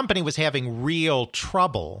 So the company was having real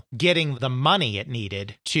trouble getting the money it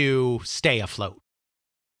needed to stay afloat.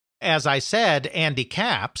 As I said, Andy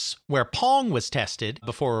Capp's, where Pong was tested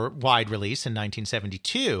before wide release in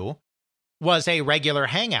 1972, was a regular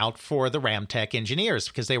hangout for the Ramtech engineers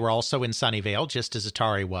because they were also in Sunnyvale, just as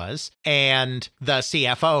Atari was, and the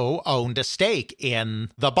CFO owned a stake in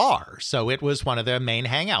the bar, so it was one of their main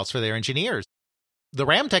hangouts for their engineers. The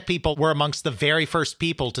Ramtech people were amongst the very first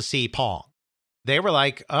people to see Pong. They were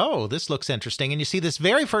like, oh, this looks interesting. And you see, this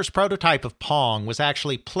very first prototype of Pong was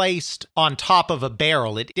actually placed on top of a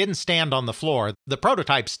barrel. It didn't stand on the floor. The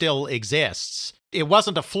prototype still exists. It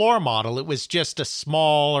wasn't a floor model. It was just a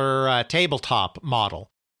smaller tabletop model.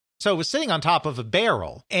 So it was sitting on top of a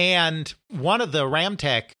barrel. And one of the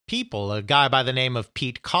Ramtech people, a guy by the name of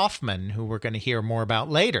Pete Kaufman, who we're going to hear more about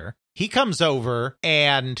later, he comes over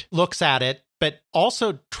and looks at it, but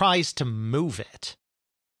also tries to move it.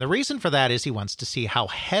 The reason for that is he wants to see how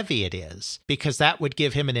heavy it is, because that would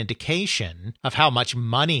give him an indication of how much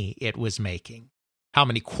money it was making, how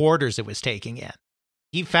many quarters it was taking in.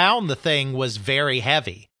 He found the thing was very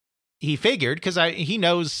heavy. He figured, because he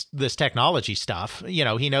knows this technology stuff,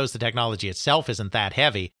 he knows the technology itself isn't that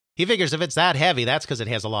heavy. He figures if it's that heavy, that's because it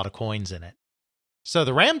has a lot of coins in it. So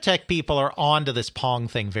the Ramtech people are onto this Pong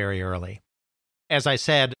thing very early. As I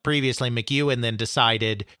said previously, McEwen then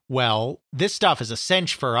decided, well, this stuff is a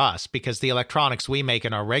cinch for us because the electronics we make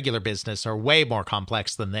in our regular business are way more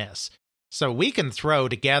complex than this. So we can throw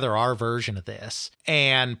together our version of this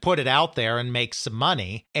and put it out there and make some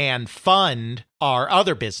money and fund our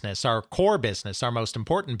other business, our core business, our most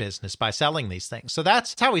important business by selling these things. So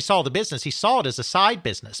that's how he saw the business. He saw it as a side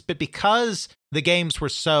business. But because the games were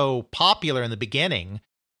so popular in the beginning,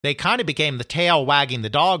 they kind of became the tail wagging the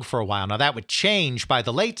dog for a while. Now, that would change by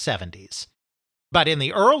the late 70s. But in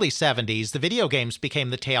the early 70s, the video games became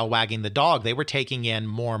the tail wagging the dog. They were taking in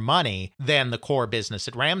more money than the core business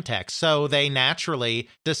at Ramtech. So they naturally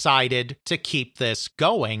decided to keep this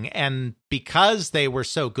going. And because they were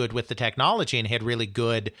so good with the technology and had really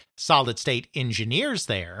good solid-state engineers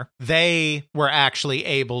there, they were actually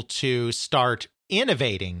able to start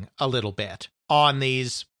innovating a little bit on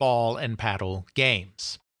these ball and paddle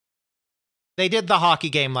games. They did the hockey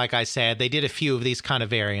game, like I said. They did a few of these kind of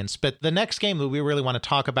variants. But the next game that we really want to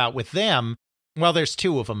talk about with them, well, there's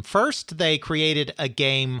two of them. First, they created a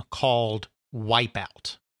game called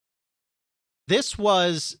Wipeout. This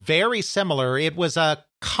was very similar. It was a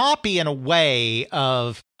copy in a way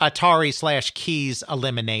of Atari/Keys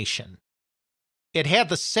Elimination. It had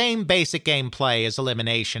the same basic gameplay as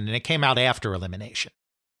Elimination, and it came out after Elimination.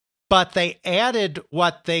 But they added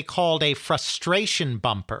what they called a frustration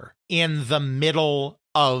bumper in the middle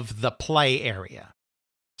of the play area.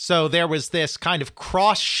 So there was this kind of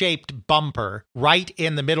cross-shaped bumper right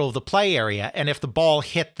in the middle of the play area, and if the ball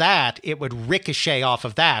hit that, it would ricochet off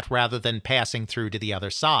of that rather than passing through to the other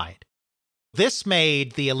side. This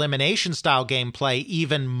made the elimination-style gameplay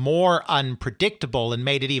even more unpredictable and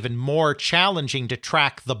made it even more challenging to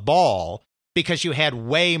track the ball because you had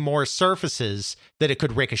way more surfaces that it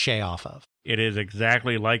could ricochet off of. It is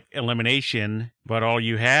exactly like Elimination, but all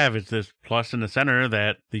you have is this plus in the center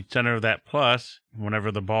that the center of that plus,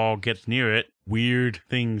 whenever the ball gets near it, weird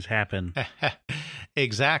things happen.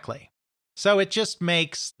 Exactly. So it just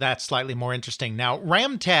makes that slightly more interesting. Now,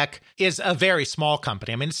 Ramtech is a very small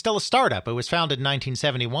company. I mean, it's still a startup. It was founded in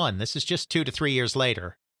 1971. This is just 2 to 3 years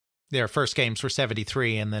later. Their first games were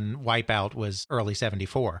 73, and then Wipeout was early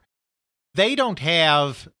 74. They don't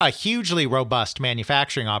have a hugely robust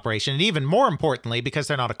manufacturing operation. And even more importantly, because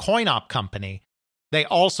they're not a coin-op company, they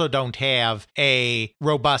also don't have a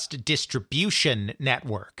robust distribution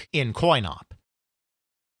network in coin-op.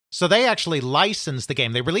 So they actually license the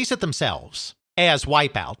game. They release it themselves as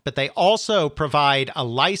Wipeout, but they also provide a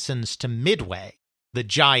license to Midway, the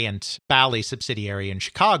giant Bally subsidiary in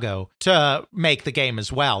Chicago, to make the game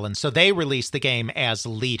as well. And so they release the game as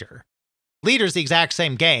Leader. Leader's the exact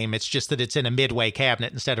same game, it's just that it's in a Midway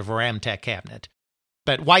cabinet instead of a Ramtech cabinet.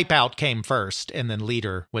 But Wipeout came first, and then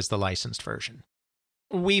Leader was the licensed version.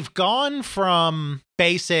 We've gone from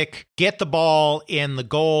basic, get the ball in the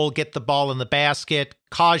goal, get the ball in the basket,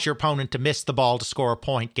 cause your opponent to miss the ball to score a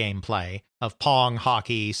point gameplay of Pong,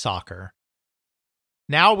 hockey, soccer.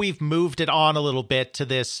 Now we've moved it on a little bit to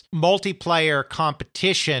this multiplayer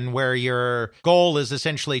competition where your goal is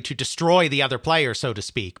essentially to destroy the other player, so to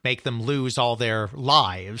speak, make them lose all their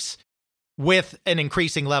lives, with an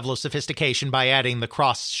increasing level of sophistication by adding the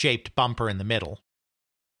cross-shaped bumper in the middle.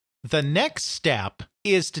 The next step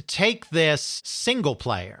is to take this single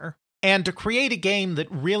player and to create a game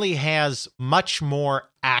that really has much more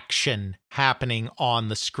action happening on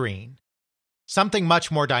the screen. Something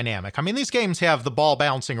much more dynamic. I mean, these games have the ball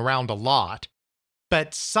bouncing around a lot,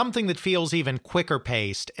 but something that feels even quicker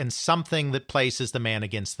paced and something that places the man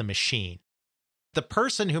against the machine. The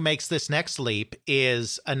person who makes this next leap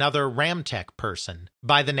is another Ramtech person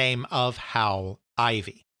by the name of Hal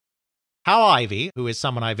Ivey. Hal Ivey, who is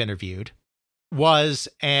someone I've interviewed, was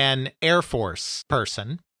an Air Force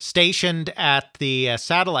person stationed at the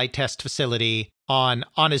satellite test facility on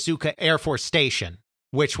Onizuka Air Force Station,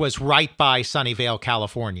 which was right by Sunnyvale,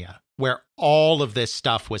 California, where all of this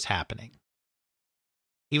stuff was happening.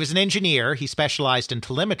 He was an engineer. He specialized in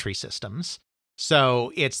telemetry systems.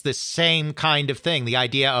 So it's the same kind of thing, the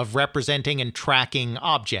idea of representing and tracking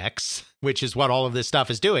objects, which is what all of this stuff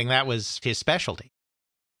is doing. That was his specialty.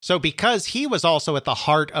 So because he was also at the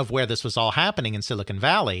heart of where this was all happening in Silicon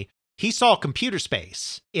Valley, he saw Computer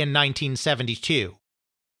Space in 1972.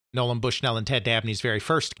 Nolan Bushnell and Ted Dabney's very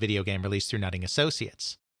first video game released through Nutting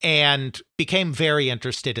Associates, and became very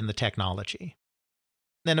interested in the technology.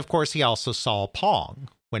 Then, of course, he also saw Pong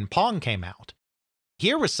when Pong came out.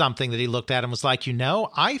 Here was something that he looked at and was like,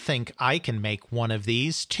 I think I can make one of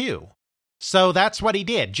these too. So that's what he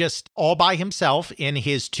did, just all by himself in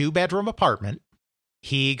his 2-bedroom apartment.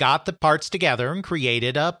 He got the parts together and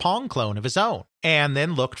created a Pong clone of his own, and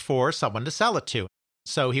then looked for someone to sell it to.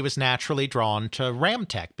 So he was naturally drawn to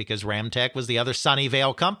Ramtech, because Ramtech was the other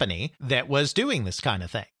Sunnyvale company that was doing this kind of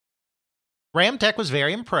thing. Ramtech was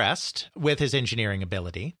very impressed with his engineering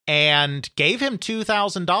ability and gave him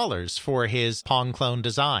 $2,000 for his Pong clone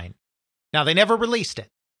design. Now, they never released it.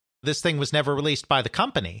 This thing was never released by the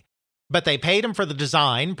company, but they paid him for the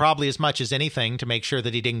design, probably as much as anything, to make sure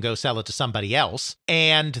that he didn't go sell it to somebody else,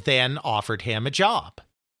 and then offered him a job.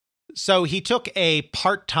 So he took a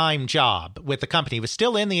part-time job with the company. He was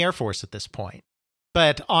still in the Air Force at this point.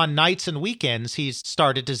 But on nights and weekends, he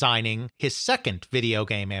started designing his second video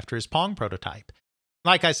game after his Pong prototype.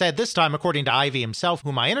 Like I said, this time, according to Ivey himself,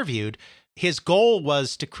 whom I interviewed, his goal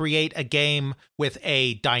was to create a game with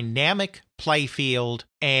a dynamic playfield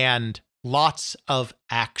and lots of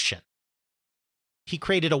action. He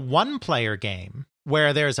created a one-player game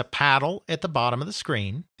where there's a paddle at the bottom of the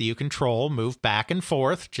screen that you control, move back and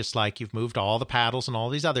forth, just like you've moved all the paddles in all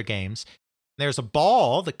these other games. There's a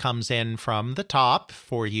ball that comes in from the top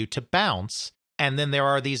for you to bounce, and then there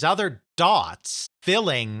are these other dots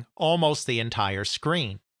filling almost the entire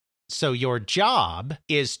screen. So your job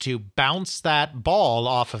is to bounce that ball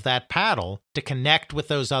off of that paddle to connect with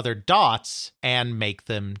those other dots and make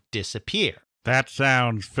them disappear. That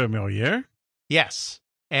sounds familiar. Yes.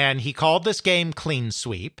 And he called this game Clean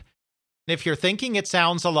Sweep. If you're thinking it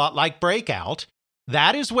sounds a lot like Breakout,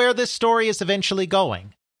 that is where this story is eventually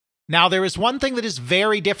going. Now, there is one thing that is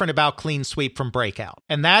very different about Clean Sweep from Breakout,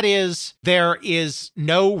 and that is there is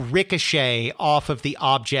no ricochet off of the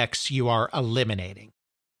objects you are eliminating.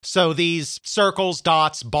 So these circles,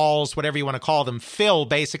 dots, balls, whatever you want to call them, fill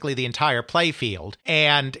basically the entire playfield.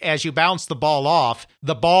 And as you bounce the ball off,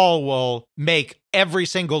 the ball will make every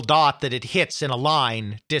single dot that it hits in a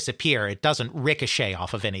line disappear. It doesn't ricochet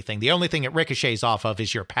off of anything. The only thing it ricochets off of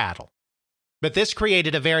is your paddle. But this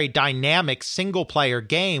created a very dynamic single-player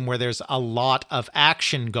game where there's a lot of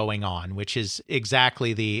action going on, which is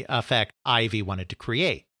exactly the effect Ivey wanted to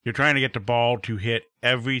create. You're trying to get the ball to hit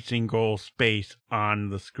every single space on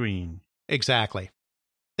the screen. Exactly.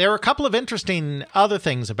 There are a couple of interesting other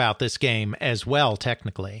things about this game as well,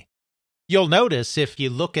 technically. You'll notice if you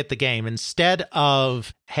look at the game, instead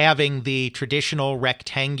of having the traditional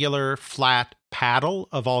rectangular flat paddle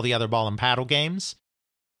of all the other ball and paddle games,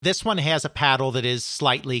 this one has a paddle that is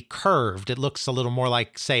slightly curved. It looks a little more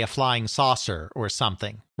like, say, a flying saucer or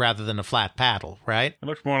something, rather than a flat paddle, right? It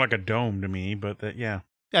looks more like a dome to me, but yeah.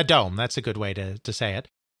 A dome, that's a good way to say it.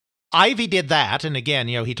 Ivy did that, and again,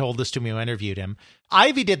 he told this to me when I interviewed him.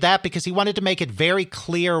 Ivy did that because he wanted to make it very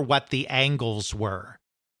clear what the angles were.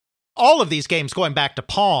 All of these games, going back to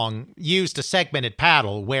Pong, used a segmented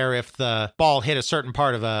paddle, where if the ball hit a certain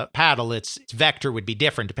part of a paddle, its vector would be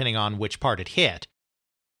different depending on which part it hit.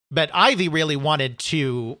 But Ivy really wanted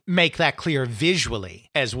to make that clear visually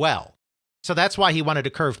as well. So that's why he wanted a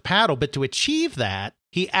curved paddle, but to achieve that,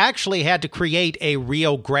 he actually had to create a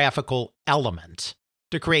real graphical element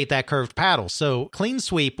to create that curved paddle. So Clean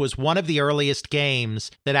Sweep was one of the earliest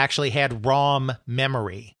games that actually had ROM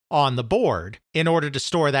memory on the board in order to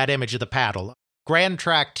store that image of the paddle. Grand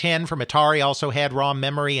Track 10 from Atari also had ROM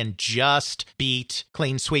memory and just beat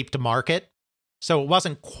Clean Sweep to market. So it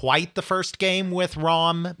wasn't quite the first game with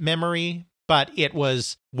ROM memory, but it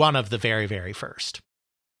was one of the very, very first.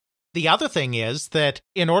 The other thing is that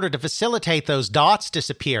in order to facilitate those dots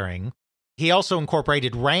disappearing, he also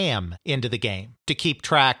incorporated RAM into the game to keep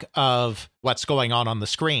track of what's going on the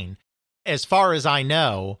screen. As far as I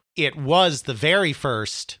know, it was the very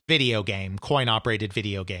first video game, coin-operated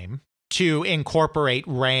video game, to incorporate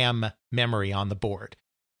RAM memory on the board.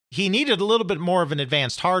 He needed a little bit more of an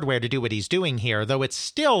advanced hardware to do what he's doing here, though it's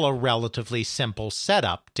still a relatively simple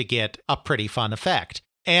setup to get a pretty fun effect.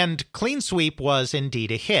 And Clean Sweep was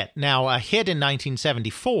indeed a hit. Now, a hit in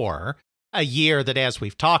 1974, a year that, as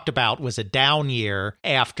we've talked about, was a down year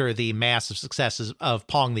after the massive successes of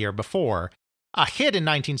Pong the year before. A hit in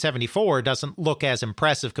 1974 doesn't look as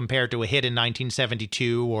impressive compared to a hit in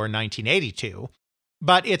 1972 or 1982,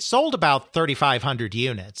 but it sold about 3,500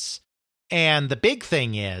 units. And the big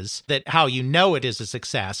thing is that how you know it is a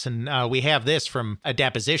success, and we have this from a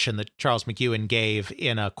deposition that Charles McEwen gave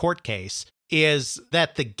in a court case, is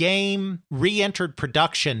that the game re-entered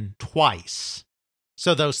production twice.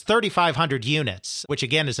 So those 3,500 units, which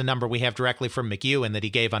again is a number we have directly from McEwen that he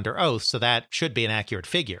gave under oath, so that should be an accurate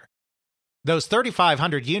figure. Those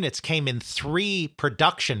 3,500 units came in 3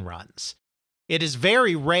 production runs. It is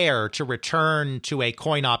very rare to return to a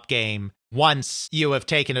coin-op game once you have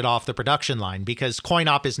taken it off the production line, because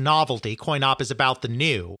coin-op is novelty, coin-op is about the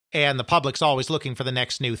new, and the public's always looking for the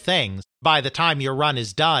next new thing. By the time your run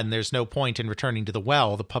is done, there's no point in returning to the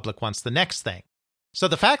well, the public wants the next thing. So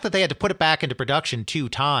the fact that they had to put it back into production 2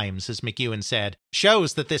 times, as McEwen said,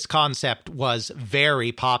 shows that this concept was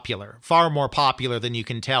very popular, far more popular than you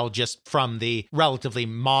can tell just from the relatively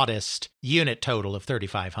modest unit total of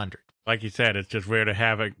 3,500. Like you said, it's just rare to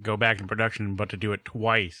have it go back in production, but to do it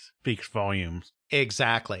twice speaks volumes.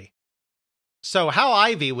 Exactly. So Hal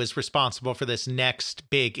Ivey was responsible for this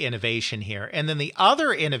next big innovation here. And then the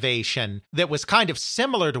other innovation that was kind of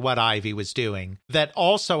similar to what Ivey was doing that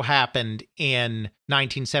also happened in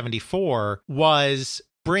 1974 was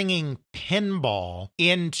bringing pinball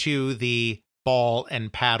into the ball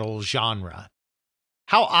and paddle genre.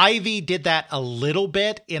 How Ivey did that a little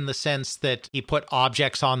bit in the sense that he put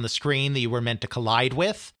objects on the screen that you were meant to collide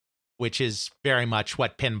with, which is very much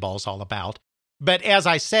what pinball's all about. But as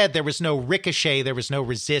I said, there was no ricochet, there was no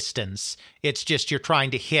resistance. It's just you're trying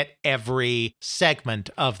to hit every segment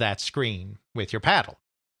of that screen with your paddle.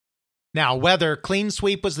 Now, whether Clean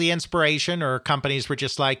Sweep was the inspiration or companies were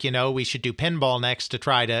just like, we should do pinball next to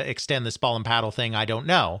try to extend this ball and paddle thing, I don't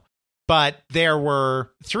know. But there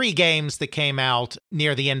were 3 games that came out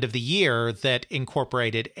near the end of the year that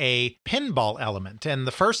incorporated a pinball element. And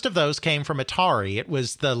the first of those came from Atari. It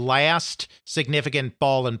was the last significant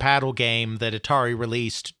ball and paddle game that Atari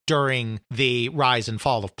released during the rise and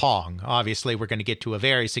fall of Pong. Obviously, we're going to get to a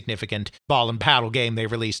very significant ball and paddle game they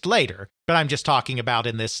released later. But I'm just talking about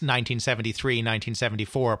in this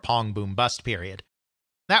 1973-1974 Pong boom bust period.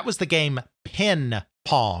 That was the game Pin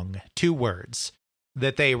Pong, 2 words.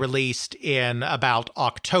 That they released in about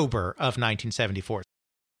October of 1974.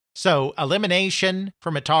 So Elimination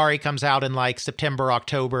from Atari comes out in September,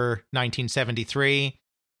 October 1973.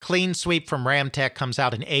 Clean Sweep from Ramtech comes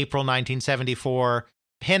out in April 1974.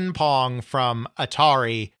 Pin Pong from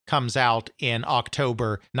Atari comes out in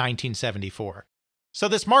October 1974. So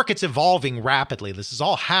this market's evolving rapidly. This is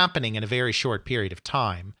all happening in a very short period of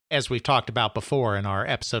time, as we've talked about before in our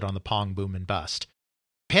episode on the Pong boom and bust.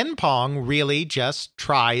 Pin Pong really just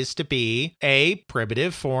tries to be a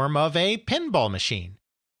primitive form of a pinball machine.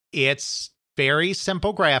 It's very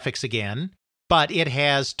simple graphics again, but it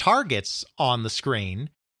has targets on the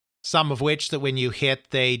screen, some of which that when you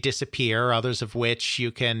hit, they disappear, others of which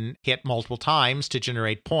you can hit multiple times to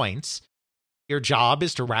generate points. Your job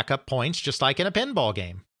is to rack up points just like in a pinball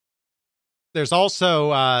game. There's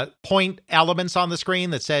also point elements on the screen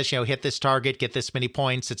that says, hit this target, get this many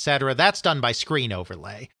points, etc. That's done by screen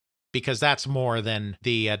overlay, because that's more than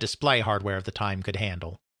the display hardware of the time could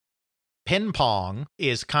handle. Ping pong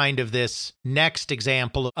is kind of this next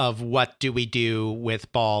example of what do we do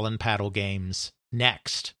with ball and paddle games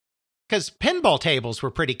next. Because pinball tables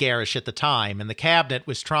were pretty garish at the time, and the cabinet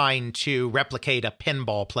was trying to replicate a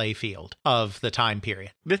pinball playfield of the time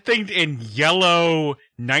period. This thing's in yellow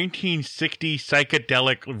 1960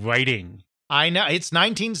 psychedelic writing. I know, it's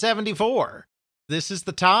 1974. This is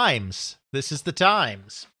the times.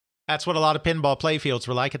 That's what a lot of pinball playfields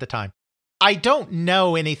were like at the time. I don't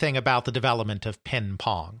know anything about the development of ping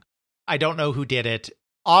pong. I don't know who did it.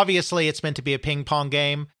 Obviously, it's meant to be a ping pong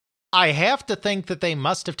game. I have to think that they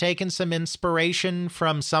must have taken some inspiration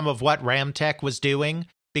from some of what Ramtech was doing,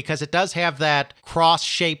 because it does have that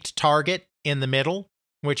cross-shaped target in the middle,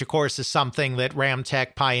 which of course is something that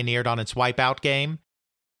Ramtech pioneered on its Wipeout game.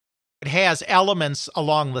 It has elements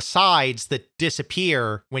along the sides that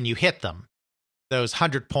disappear when you hit them, those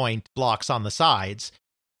 100-point blocks on the sides.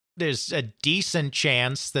 There's a decent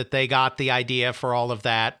chance that they got the idea for all of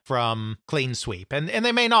that from Clean Sweep, and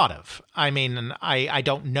they may not have. I mean, I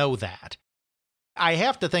don't know that. I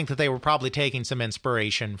have to think that they were probably taking some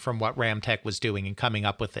inspiration from what Ramtech was doing and coming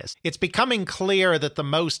up with this. It's becoming clear that the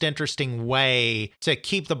most interesting way to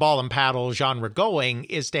keep the ball and paddle genre going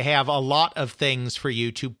is to have a lot of things for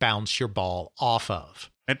you to bounce your ball off of.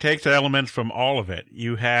 It takes elements from all of it.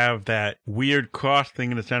 You have that weird cross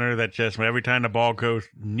thing in the center that just, every time the ball goes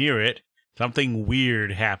near it, something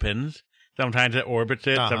weird happens. Sometimes it orbits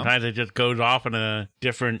it. Sometimes it just goes off in a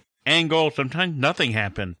different angle. Sometimes nothing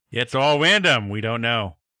happens. It's all random. We don't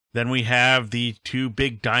know. Then we have the two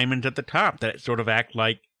big diamonds at the top that sort of act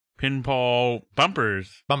like pinball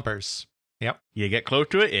bumpers. Bumpers. Yep. You get close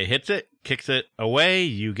to it, it hits it, kicks it away,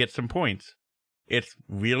 you get some points. It's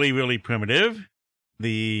really, really primitive.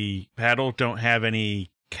 The paddles don't have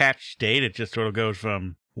any catch state. It just sort of goes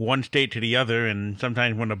from one state to the other, and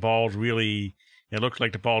sometimes when the ball's really, it looks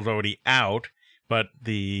like the ball's already out, but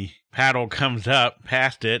the paddle comes up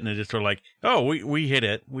past it, and it's just sort of like, oh, we hit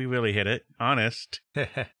it. We really hit it. Honest.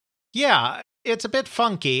 Yeah, it's a bit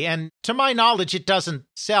funky, and to my knowledge, it doesn't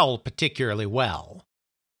sell particularly well.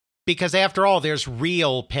 Because after all, there's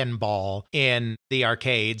real pinball in the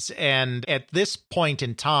arcades, and at this point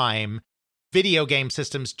in time, video game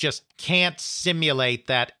systems just can't simulate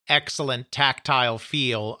that excellent tactile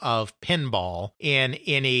feel of pinball in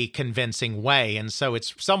any convincing way. And so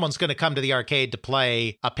if someone's going to come to the arcade to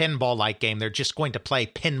play a pinball-like game, they're just going to play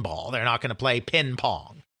pinball. They're not going to play ping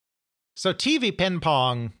pong. So TV ping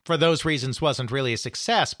pong, for those reasons, wasn't really a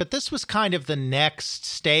success, but this was kind of the next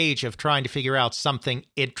stage of trying to figure out something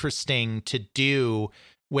interesting to do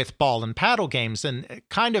with ball and paddle games, and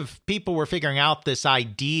kind of people were figuring out this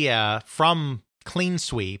idea from Clean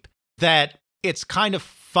Sweep that it's kind of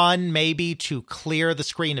fun maybe to clear the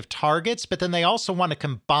screen of targets, but then they also want to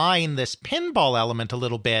combine this pinball element a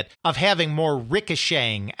little bit of having more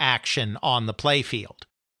ricocheting action on the playfield.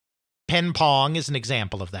 Ping pong is an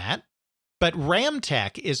example of that. But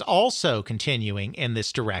Ramtech is also continuing in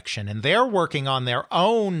this direction, and they're working on their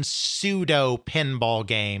own pseudo pinball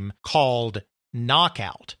game called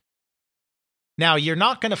Knockout. Now, you're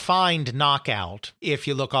not going to find Knockout if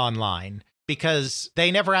you look online, because they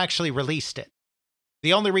never actually released it.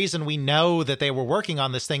 The only reason we know that they were working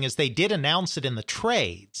on this thing is they did announce it in the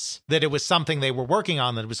trades, that it was something they were working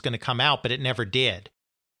on that was going to come out, but it never did.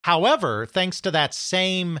 However, thanks to that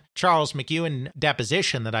same Charles McEwen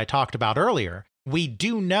deposition that I talked about earlier, we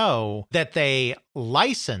do know that they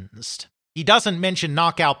licensed. He doesn't mention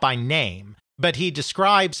Knockout by name, but he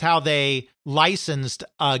describes how they licensed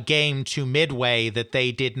a game to Midway that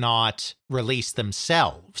they did not release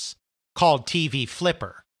themselves, called TV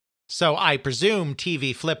Flipper. So I presume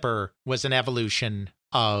TV Flipper was an evolution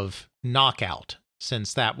of Knockout,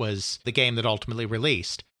 since that was the game that ultimately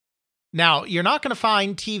released. Now, you're not going to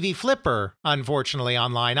find TV Flipper, unfortunately,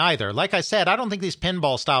 online either. Like I said, I don't think these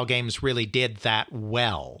pinball-style games really did that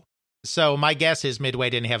well. So my guess is Midway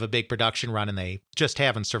didn't have a big production run and they just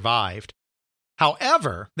haven't survived.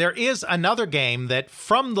 However, there is another game that,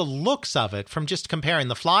 from the looks of it, from just comparing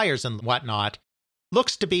the flyers and whatnot,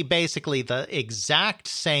 looks to be basically the exact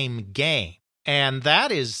same game. And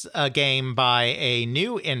that is a game by a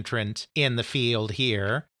new entrant in the field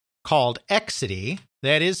here called Exidy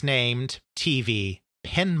that is named TV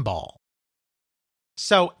Pinball.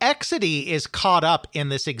 So Exidy is caught up in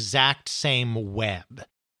this exact same web.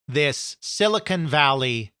 this Silicon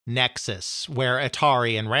Valley nexus where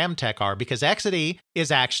Atari and Ramtech are, because Exidy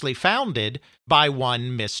is actually founded by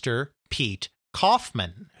one Mr. Pete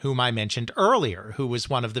Kaufman, whom I mentioned earlier, who was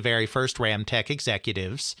one of the very first Ramtech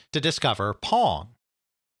executives to discover Pong.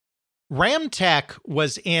 Ramtech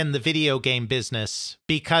was in the video game business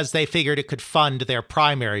because they figured it could fund their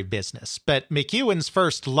primary business, but McEwen's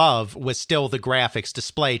first love was still the graphics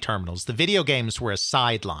display terminals. The video games were a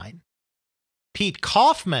sideline. Pete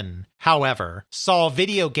Kaufman, however, saw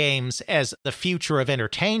video games as the future of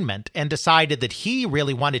entertainment and decided that he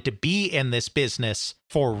really wanted to be in this business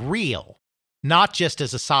for real, not just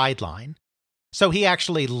as a sideline. So he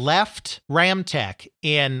actually left Ramtech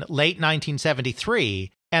in late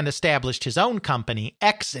 1973 and established his own company,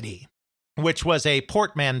 Exidy, which was a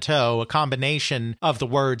portmanteau, a combination of the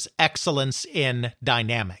words excellence in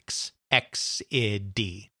dynamics,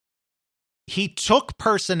 Exidy. He took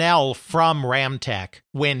personnel from Ramtech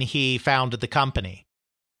when he founded the company.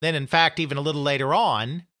 Then, in fact, even a little later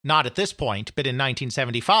on, not at this point, but in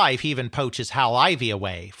 1975, he even poaches Hal Ivey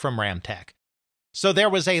away from Ramtech. So there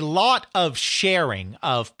was a lot of sharing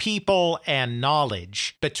of people and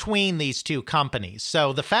knowledge between these two companies.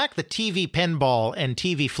 So the fact that TV Pinball and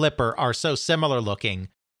TV Flipper are so similar looking,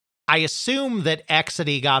 I assume that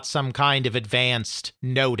Exidy got some kind of advanced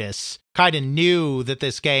notice, kind of knew that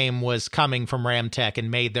this game was coming from Ramtech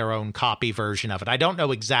and made their own copy version of it. I don't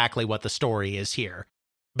know exactly what the story is here,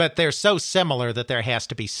 but they're so similar that there has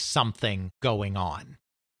to be something going on.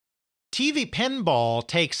 TV Pinball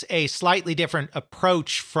takes a slightly different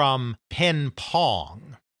approach from Pin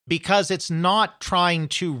Pong because it's not trying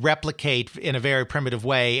to replicate in a very primitive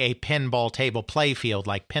way a pinball table playfield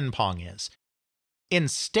like Pin Pong is.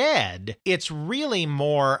 Instead, it's really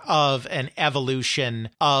more of an evolution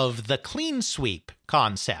of the clean sweep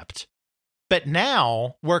concept. But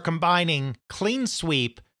now we're combining clean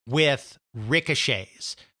sweep with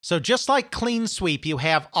ricochets. So just like clean sweep, you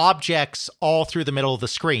have objects all through the middle of the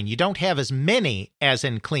screen. You don't have as many as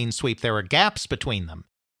in clean sweep. There are gaps between them.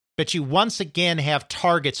 But you once again have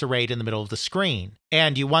targets arrayed in the middle of the screen.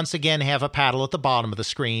 And you once again have a paddle at the bottom of the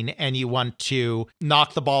screen, and you want to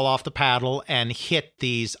knock the ball off the paddle and hit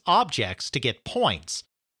these objects to get points.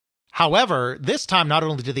 However, this time not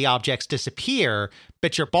only do the objects disappear,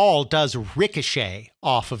 but your ball does ricochet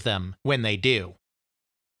off of them when they do.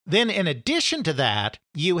 Then in addition to that,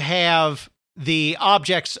 you have the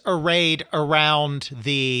objects arrayed around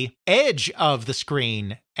the edge of the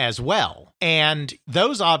screen as well. And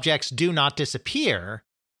those objects do not disappear,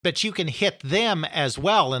 but you can hit them as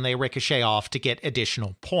well and they ricochet off to get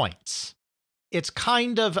additional points. It's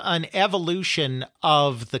kind of an evolution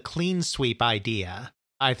of the clean sweep idea.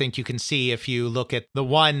 I think you can see if you look at the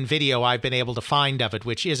one video I've been able to find of it,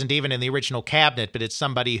 which isn't even in the original cabinet, but it's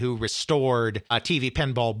somebody who restored a TV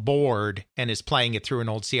pinball board and is playing it through an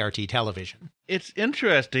old CRT television. It's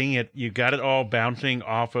interesting. You got it all bouncing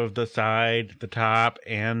off of the side, the top,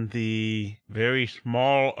 and the very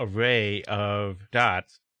small array of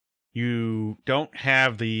dots. You don't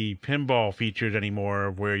have the pinball features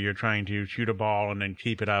anymore where you're trying to shoot a ball and then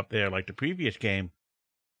keep it up there like the previous game.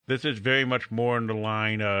 This is very much more in the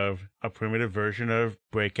line of a primitive version of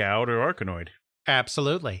Breakout or Arkanoid.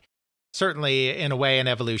 Absolutely. Certainly, in a way, an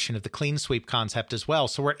evolution of the clean sweep concept as well.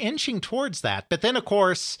 So we're inching towards that. But then, of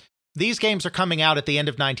course, these games are coming out at the end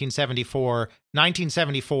of 1974.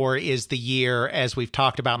 1974 is the year, as we've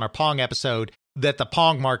talked about in our Pong episode, that the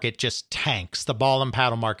Pong market just tanks. The ball and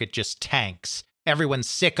paddle market just tanks. Everyone's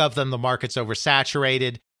sick of them. The market's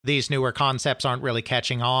oversaturated. These newer concepts aren't really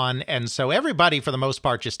catching on. And so everybody, for the most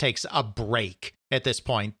part, just takes a break at this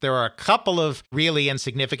point. There are a couple of really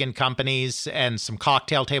insignificant companies and some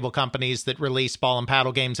cocktail table companies that release ball and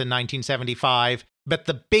paddle games in 1975. But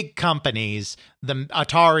the big companies, the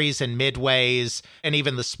Ataris and Midways, and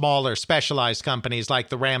even the smaller specialized companies like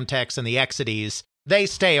the Ramtechs and the Exidys, they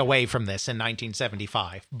stay away from this in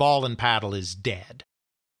 1975. Ball and paddle is dead.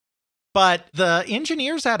 But the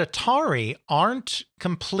engineers at Atari aren't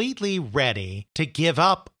completely ready to give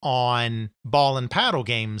up on ball and paddle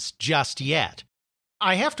games just yet.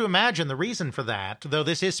 I have to imagine the reason for that, though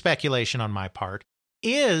this is speculation on my part,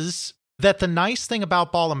 is that the nice thing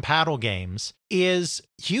about ball and paddle games is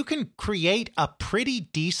you can create a pretty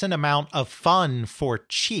decent amount of fun for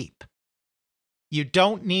cheap. You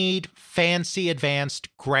don't need fancy advanced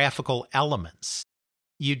graphical elements.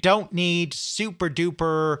 You don't need super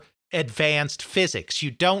duper advanced physics.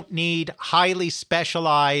 You don't need highly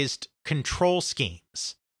specialized control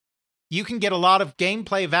schemes. You can get a lot of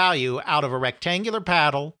gameplay value out of a rectangular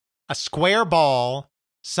paddle, a square ball,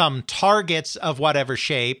 some targets of whatever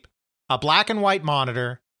shape, a black and white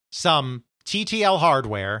monitor, some TTL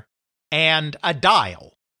hardware, and a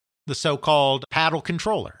dial, the so-called paddle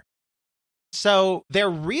controller. So they're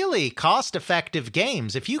really cost-effective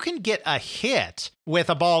games. If you can get a hit with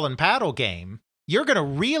a ball and paddle game, you're going to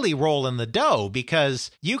really roll in the dough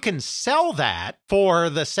because you can sell that for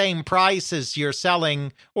the same price as you're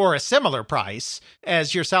selling, or a similar price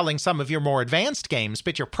as you're selling some of your more advanced games,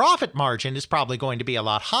 but your profit margin is probably going to be a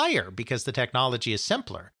lot higher because the technology is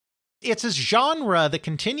simpler. It's a genre that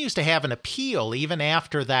continues to have an appeal even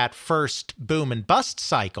after that first boom and bust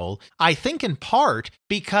cycle, I think in part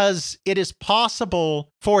because it is possible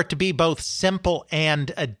for it to be both simple and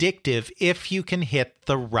addictive if you can hit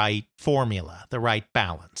the right formula, the right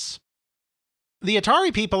balance. The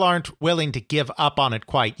Atari people aren't willing to give up on it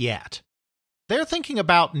quite yet. They're thinking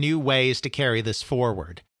about new ways to carry this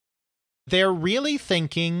forward. They're really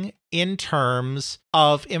thinking in terms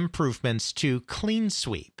of improvements to Clean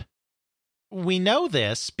Sweep. We know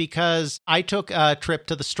this because I took a trip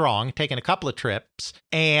to the Strong, taken a couple of trips,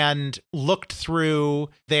 and looked through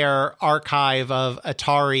their archive of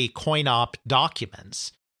Atari coin-op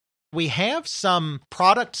documents. We have some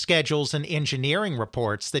product schedules and engineering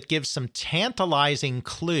reports that give some tantalizing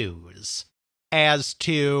clues as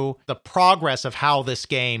to the progress of how this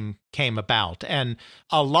game came about. And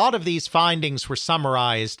a lot of these findings were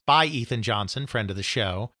summarized by Ethan Johnson, friend of the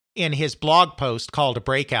show, in his blog post called A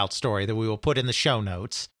Breakout Story that we will put in the show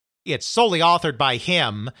notes. It's solely authored by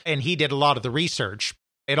him, and he did a lot of the research.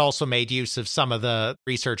 It also made use of some of the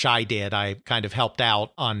research I did. I kind of helped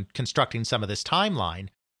out on constructing some of this timeline.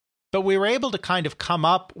 But we were able to kind of come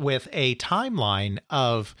up with a timeline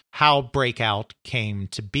of how Breakout came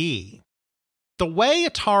to be. The way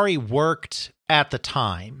Atari worked at the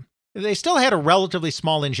time, they still had a relatively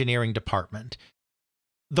small engineering department.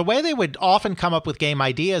 The way they would often come up with game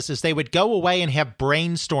ideas is they would go away and have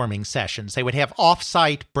brainstorming sessions. They would have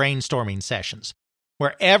off-site brainstorming sessions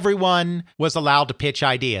where everyone was allowed to pitch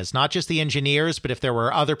ideas, not just the engineers, but if there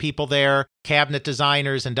were other people there, cabinet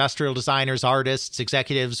designers, industrial designers, artists,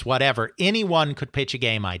 executives, whatever, anyone could pitch a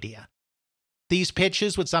game idea. These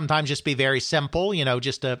pitches would sometimes just be very simple,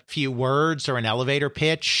 just a few words or an elevator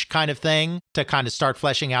pitch kind of thing to kind of start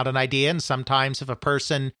fleshing out an idea. And sometimes if a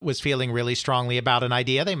person was feeling really strongly about an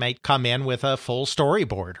idea, they might come in with a full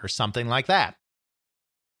storyboard or something like that.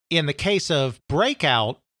 In the case of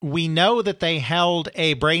Breakout, we know that they held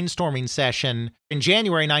a brainstorming session in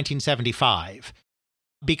January 1975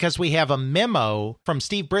 because we have a memo from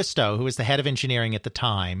Steve Bristow, who was the head of engineering at the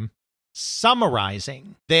time,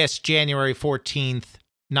 summarizing this January 14th,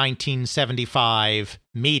 1975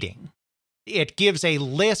 meeting. It gives a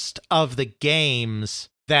list of the games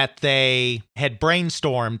that they had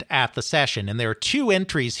brainstormed at the session, and there are two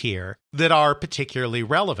entries here that are particularly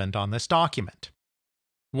relevant on this document.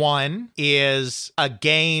 One is a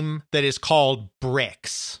game that is called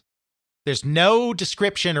Bricks. There's no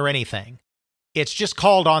description or anything. It's just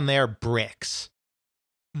called on there Bricks.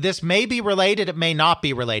 This may be related, it may not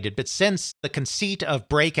be related, but since the conceit of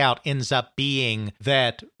Breakout ends up being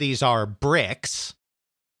that these are bricks,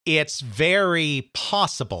 it's very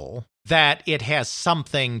possible that it has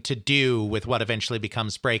something to do with what eventually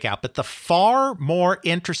becomes Breakout. But the far more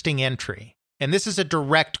interesting entry, and this is a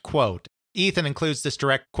direct quote, Ethan includes this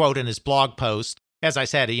direct quote in his blog post. As I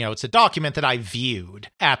said, it's a document that I viewed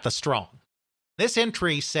at the Strong. This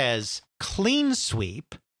entry says, Clean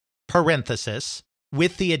Sweep, parenthesis,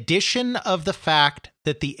 with the addition of the fact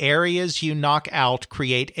that the areas you knock out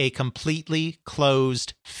create a completely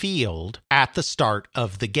closed field at the start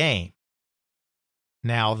of the game.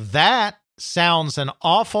 Now that sounds an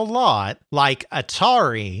awful lot like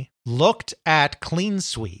Atari looked at Clean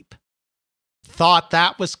Sweep, thought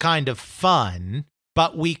that was kind of fun,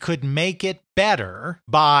 but we could make it better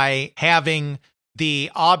by having the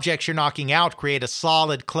objects you're knocking out create a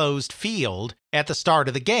solid closed field at the start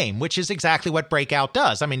of the game, which is exactly what Breakout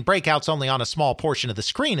does. I mean, Breakout's only on a small portion of the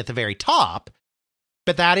screen at the very top,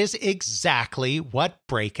 but that is exactly what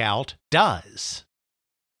Breakout does.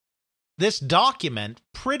 This document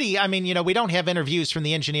we don't have interviews from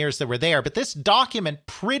the engineers that were there, but this document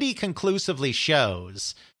pretty conclusively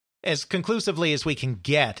shows, as conclusively as we can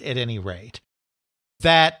get at any rate,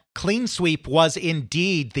 that Clean Sweep was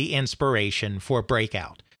indeed the inspiration for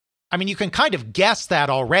Breakout. I mean, you can kind of guess that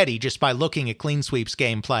already just by looking at Clean Sweep's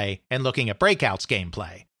gameplay and looking at Breakout's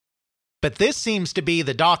gameplay. But this seems to be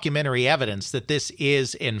the documentary evidence that this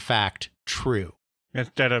is, in fact, true.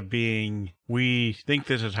 Instead of being, we think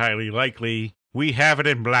this is highly likely, we have it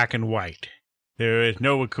in black and white. There is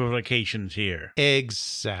no equivocations here.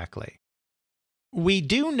 Exactly. We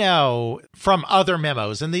do know from other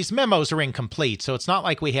memos, and these memos are incomplete, so it's not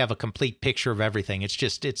like we have a complete picture of everything.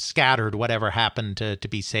 It's scattered whatever happened to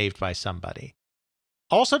be saved by somebody.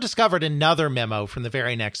 Also discovered another memo from the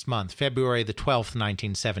very next month, February the 12th,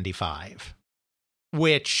 1975,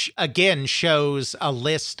 which again shows a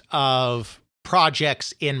list of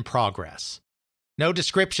projects in progress. No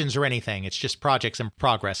descriptions or anything, it's just projects in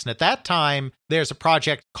progress. And at that time, there's a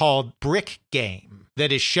project called Brick Game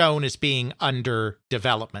that is shown as being under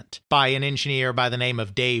development by an engineer by the name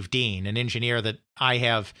of Dave Dean, an engineer that I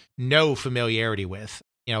have no familiarity with,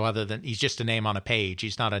 other than he's just a name on a page.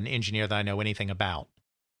 He's not an engineer that I know anything about.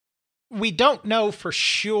 We don't know for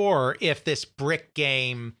sure if this Brick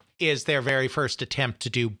Game is their very first attempt to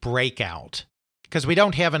do Breakout, because we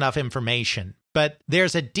don't have enough information. But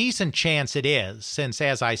there's a decent chance it is, since,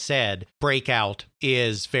 as I said, Breakout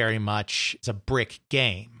is very much a brick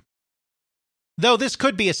game. Though this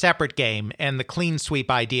could be a separate game, and the clean sweep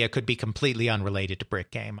idea could be completely unrelated to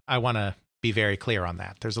Brick Game. I want to be very clear on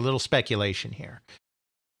that. There's a little speculation here.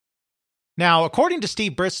 Now, according to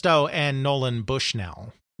Steve Bristow and Nolan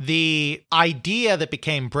Bushnell, the idea that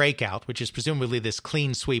became Breakout, which is presumably this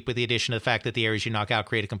clean sweep with the addition of the fact that the areas you knock out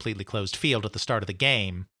create a completely closed field at the start of the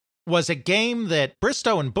game, was a game that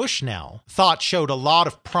Bristow and Bushnell thought showed a lot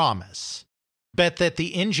of promise, but that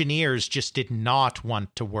the engineers just did not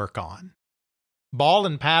want to work on. Ball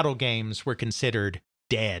and paddle games were considered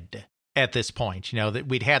dead at this point, that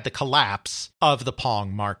we'd had the collapse of the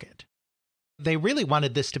Pong market. They really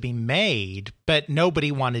wanted this to be made, but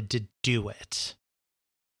nobody wanted to do it.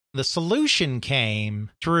 The solution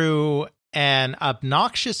came through an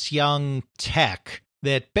obnoxious young tech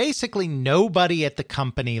that basically nobody at the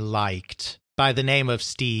company liked, by the name of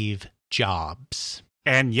Steve Jobs.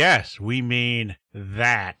 And yes, we mean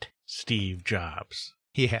that Steve Jobs.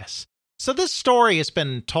 Yes. So this story has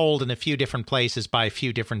been told in a few different places by a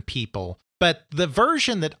few different people, but the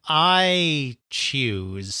version that I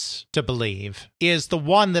choose to believe is the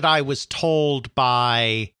one that I was told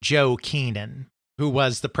by Joe Keenan, who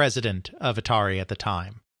was the president of Atari at the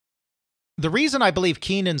time. The reason I believe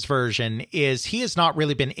Keenan's version is he has not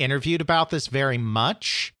really been interviewed about this very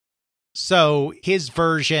much. So his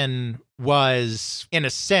version was, in a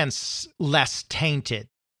sense, less tainted.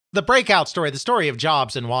 The Breakout story, the story of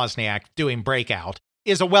Jobs and Wozniak doing Breakout,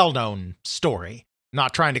 is a well-known story.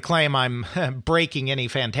 Not trying to claim I'm breaking any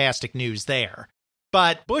fantastic news there.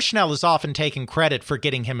 But Bushnell is often taken credit for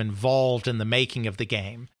getting him involved in the making of the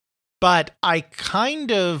game. But I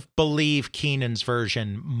kind of believe Keenan's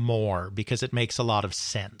version more because it makes a lot of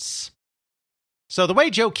sense. So the way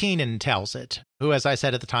Joe Keenan tells it, who, as I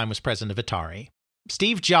said at the time, was president of Atari,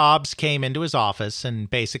 Steve Jobs came into his office and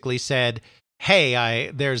basically said, hey,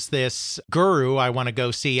 there's this guru I want to go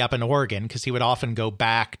see up in Oregon, because he would often go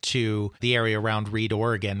back to the area around Reed,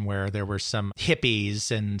 Oregon, where there were some hippies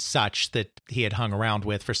and such that he had hung around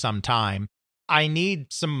with for some time. I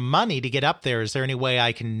need some money to get up there. Is there any way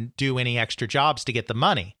I can do any extra jobs to get the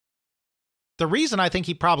money? The reason I think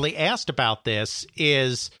he probably asked about this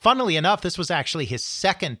is, funnily enough, this was actually his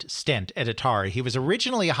second stint at Atari. He was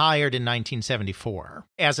originally hired in 1974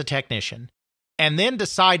 as a technician, and then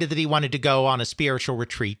decided that he wanted to go on a spiritual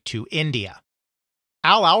retreat to India.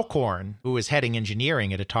 Al Alcorn, who was heading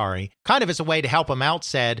engineering at Atari, kind of as a way to help him out,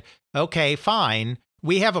 said, okay, fine,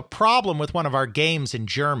 we have a problem with one of our games in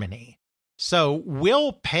Germany. So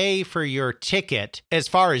we'll pay for your ticket as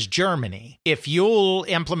far as Germany if you'll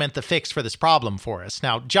implement the fix for this problem for us.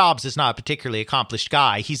 Now, Jobs is not a particularly accomplished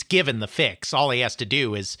guy. He's given the fix. All he has to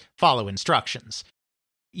do is follow instructions.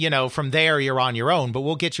 From there, you're on your own, but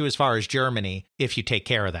we'll get you as far as Germany if you take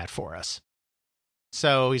care of that for us.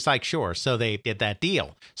 So he's like, sure. So they did that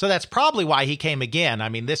deal. So that's probably why he came again. I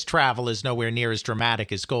mean, this travel is nowhere near as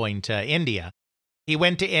dramatic as going to India. He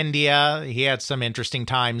went to India. He had some interesting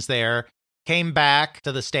times there. Came back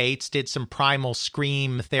to the States, did some primal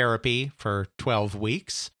scream therapy for 12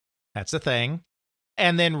 weeks. That's a thing.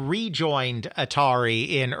 And then rejoined Atari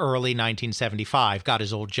in early 1975, got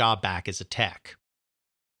his old job back as a tech.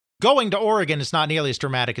 Going to Oregon is not nearly as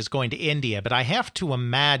dramatic as going to India, but I have to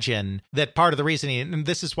imagine that part of the reason, and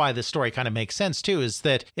this is why this story kind of makes sense too, is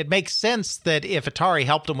that it makes sense that if Atari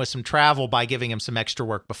helped him with some travel by giving him some extra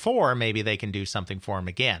work before, maybe they can do something for him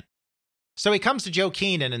again. So he comes to Joe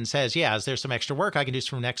Keenan and says, yeah, is there some extra work I can do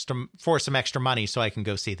for some extra money so I can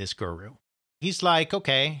go see this guru? He's like,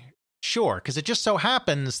 okay, sure, because it just so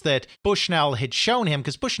happens that Bushnell had shown him,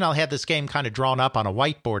 because Bushnell had this game kind of drawn up on a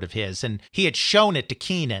whiteboard of his, and he had shown it to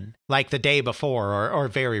Keenan like the day before or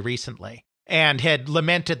very recently, and had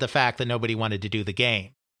lamented the fact that nobody wanted to do the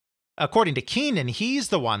game. according to Keenan, he's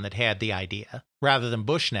the one that had the idea, rather than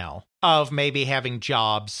Bushnell, of maybe having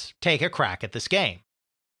Jobs take a crack at this game.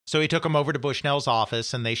 So he took him over to Bushnell's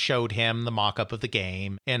office and they showed him the mock-up of the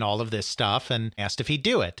game and all of this stuff and asked if he'd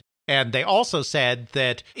do it. And they also said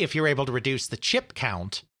that if you're able to reduce the chip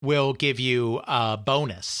count, we'll give you a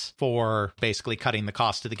bonus for basically cutting the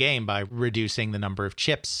cost of the game by reducing the number of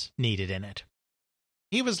chips needed in it.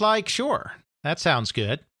 He was like, sure, that sounds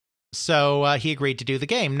good. So he agreed to do the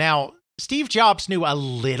game. Now, Steve Jobs knew a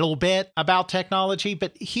little bit about technology,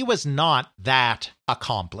 but he was not that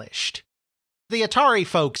accomplished. The Atari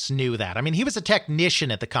folks knew that. I mean, he was a technician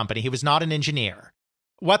at the company. He was not an engineer.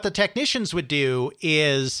 What the technicians would do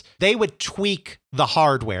is they would tweak the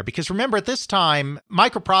hardware. Because remember, at this time,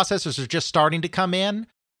 microprocessors are just starting to come in.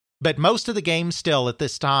 But most of the games still at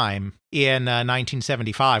this time in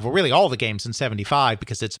 1975, well, really all the games in 75,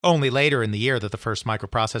 because it's only later in the year that the first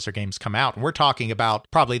microprocessor games come out. And we're talking about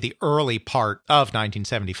probably the early part of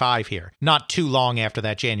 1975 here, not too long after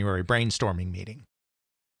that January brainstorming meeting.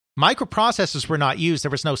 Microprocessors were not used.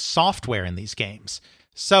 There was no software in these games.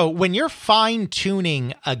 So when you're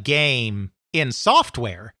fine-tuning a game in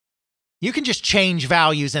software, you can just change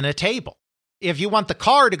values in a table. If you want the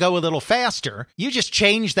car to go a little faster, you just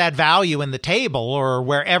change that value in the table or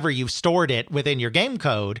wherever you've stored it within your game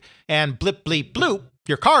code, and blip, bleep, bloop,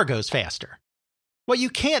 your car goes faster. Well, you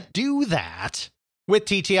can't do that with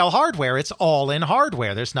TTL hardware. It's all in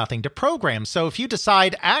hardware. There's nothing to program. So if you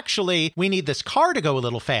decide, actually, we need this car to go a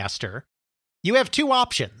little faster, you have two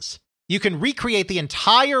options. You can recreate the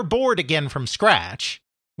entire board again from scratch,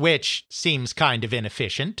 which seems kind of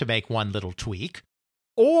inefficient to make one little tweak.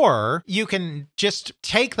 Or you can just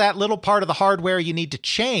take that little part of the hardware you need to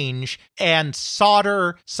change and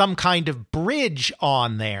solder some kind of bridge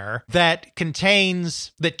on there that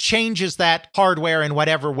changes that hardware in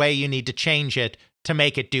whatever way you need to change it to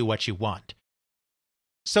make it do what you want.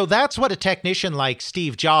 So that's what a technician like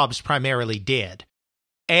Steve Jobs primarily did.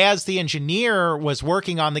 As the engineer was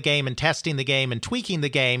working on the game and testing the game and tweaking the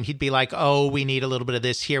game, he'd be like, oh, we need a little bit of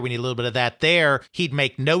this here, we need a little bit of that there. He'd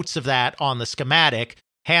make notes of that on the schematic,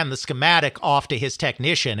 hand the schematic off to his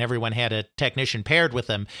technician. Everyone had a technician paired with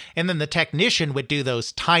them. And then the technician would do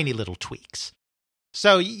those tiny little tweaks.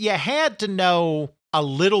 So you had to know a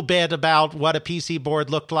little bit about what a PC board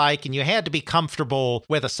looked like, and you had to be comfortable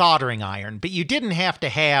with a soldering iron, but you didn't have to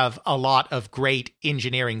have a lot of great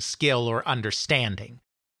engineering skill or understanding,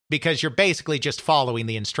 because you're basically just following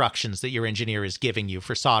the instructions that your engineer is giving you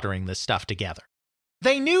for soldering this stuff together.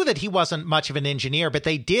 They knew that he wasn't much of an engineer, but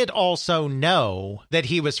they did also know that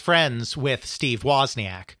he was friends with Steve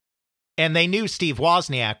Wozniak. And they knew Steve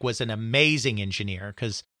Wozniak was an amazing engineer,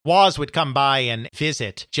 because Woz would come by and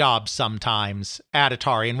visit Jobs sometimes at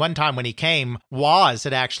Atari. And one time when he came, Woz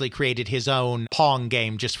had actually created his own Pong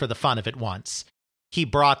game just for the fun of it once. He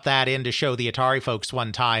brought that in to show the Atari folks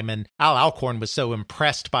one time, and Al Alcorn was so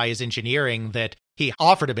impressed by his engineering that he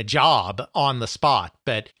offered him a job on the spot.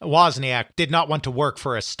 But Wozniak did not want to work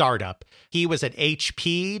for a startup. He was at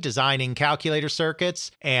HP designing calculator circuits,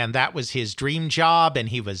 and that was his dream job, and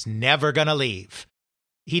he was never going to leave.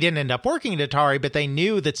 He didn't end up working at Atari, but they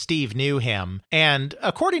knew that Steve knew him. And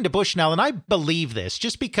according to Bushnell, and I believe this,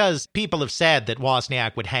 just because people have said that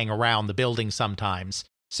Wozniak would hang around the building sometimes.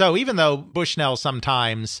 So even though Bushnell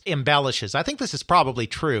sometimes embellishes, I think this is probably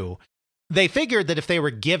true. They figured that if they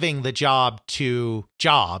were giving the job to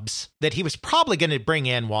Jobs, that he was probably going to bring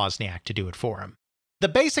in Wozniak to do it for him. The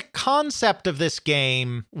basic concept of this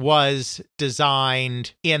game was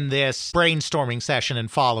designed in this brainstorming session and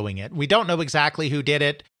following it. We don't know exactly who did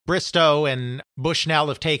it. Bristow and Bushnell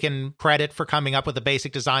have taken credit for coming up with the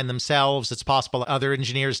basic design themselves. It's possible other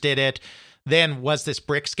engineers did it. Then, was this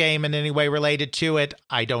Bricks game in any way related to it?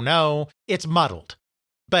 I don't know. It's muddled.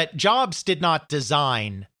 But Jobs did not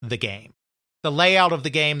design the game. The layout of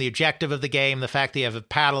the game, the objective of the game, the fact that you have a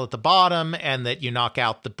paddle at the bottom and that you knock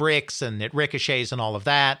out the bricks and it ricochets and all of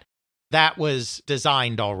that, that was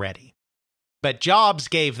designed already. But Jobs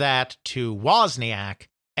gave that to Wozniak,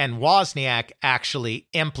 and Wozniak actually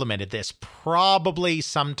implemented this probably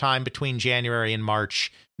sometime between January and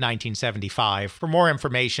March 1975. For more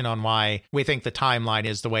information on why we think the timeline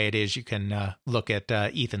is the way it is, you can look at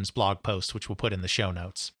Ethan's blog post, which we'll put in the show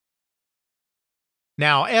notes.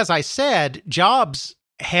 Now, as I said, Jobs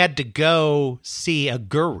had to go see a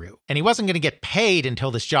guru, and he wasn't going to get paid until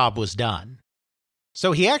this job was done.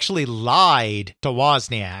 So he actually lied to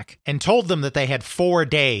Wozniak and told them that they had 4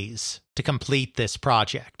 days to complete this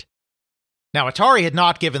project. Now, Atari had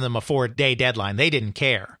not given them a 4-day deadline. They didn't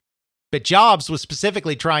care. But Jobs was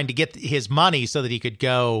specifically trying to get his money so that he could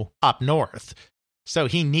go up north. So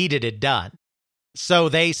he needed it done. So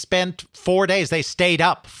they spent 4 days. They stayed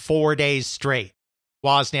up 4 days straight.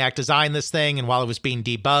 Wozniak designed this thing, and while it was being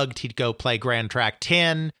debugged, he'd go play Grand Track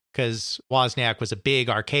 10, because Wozniak was a big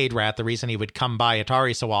arcade rat. The reason he would come by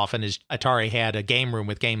Atari so often is Atari had a game room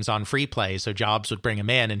with games on free play, so Jobs would bring him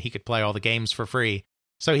in, and he could play all the games for free.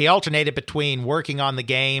 So he alternated between working on the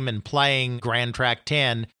game and playing Grand Track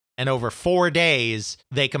 10, and over 4 days,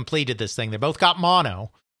 they completed this thing. They both got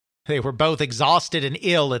mono. They were both exhausted and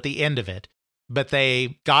ill at the end of it, but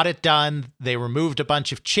they got it done. They removed a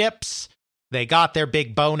bunch of chips. They got their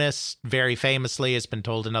big bonus. Very famously, has been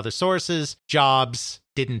told in other sources, Jobs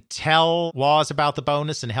didn't tell Woz about the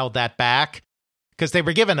bonus and held that back because they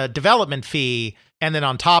were given a development fee and then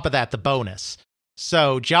on top of that, the bonus.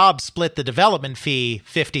 So Jobs split the development fee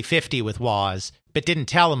 50-50 with Woz, but didn't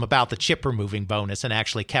tell him about the chip removing bonus and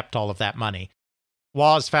actually kept all of that money.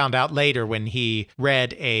 Woz found out later when he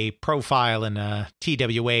read a profile in a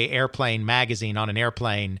TWA airplane magazine on an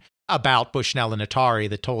airplane about Bushnell and Atari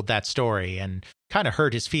that told that story and kind of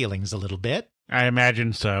hurt his feelings a little bit. I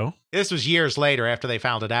imagine so. This was years later after they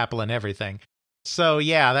founded Apple and everything. So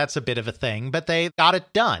yeah, that's a bit of a thing, but they got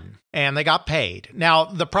it done and they got paid. Now,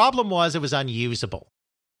 the problem was it was unusable.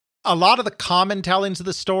 A lot of the common tellings of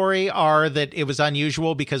the story are that it was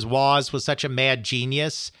unusual because Woz was such a mad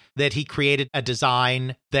genius that he created a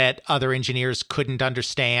design that other engineers couldn't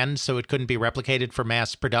understand, so it couldn't be replicated for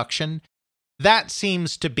mass production. That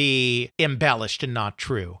seems to be embellished and not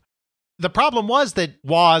true. The problem was that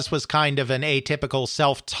Woz was kind of an atypical,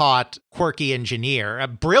 self-taught, quirky engineer, a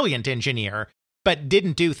brilliant engineer, but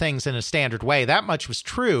didn't do things in a standard way. That much was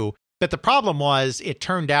true. But the problem was it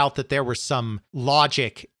turned out that there were some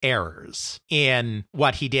logic errors in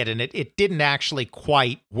what he did, and it didn't actually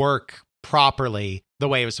quite work properly the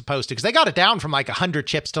way it was supposed to, because they got it down from like 100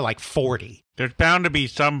 chips to like 40. There's bound to be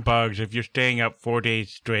some bugs if you're staying up 4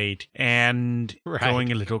 days straight and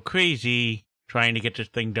going a little crazy trying to get this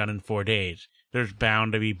thing done in 4 days. There's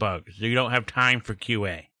bound to be bugs. You don't have time for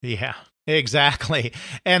QA. Yeah, exactly.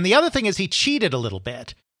 And the other thing is he cheated a little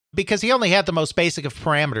bit, because he only had the most basic of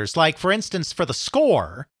parameters. Like, for instance, for the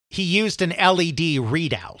score, he used an LED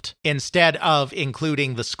readout instead of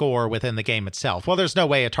including the score within the game itself. Well, there's no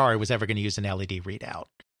way Atari was ever going to use an LED readout.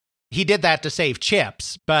 He did that to save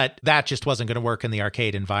chips, but that just wasn't going to work in the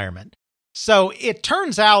arcade environment. So it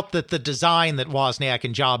turns out that the design that Wozniak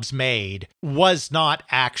and Jobs made was not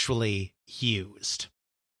actually used.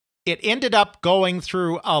 It ended up going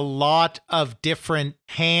through a lot of different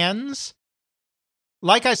hands.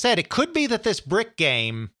 Like I said, it could be that this brick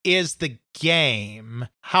game is the game.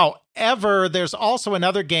 However, there's also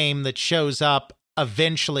another game that shows up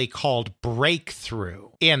eventually called Breakthrough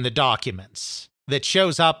in the documents that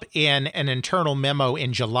shows up in an internal memo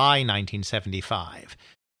in July 1975.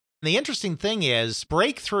 The interesting thing is,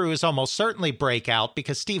 Breakthrough is almost certainly Breakout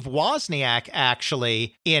because Steve Wozniak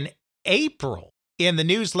actually, in April, in the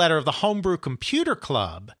newsletter of the Homebrew Computer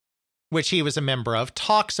Club, which he was a member of,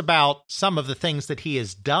 talks about some of the things that he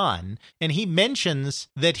has done, and he mentions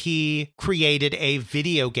that he created a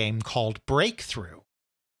video game called Breakthrough.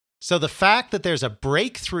 So the fact that there's a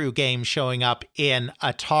Breakthrough game showing up in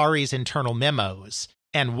Atari's internal memos,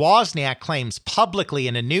 and Wozniak claims publicly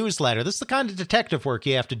in a newsletter, this is the kind of detective work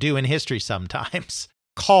you have to do in history sometimes,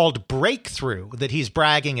 called Breakthrough, that he's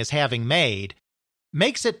bragging as having made,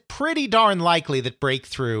 makes it pretty darn likely that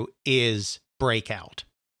Breakthrough is Breakout.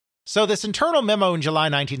 So this internal memo in July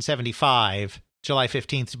 1975, July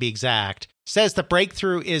 15th to be exact, says that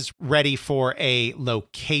Breakthrough is ready for a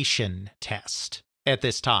location test at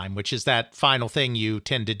this time, which is that final thing you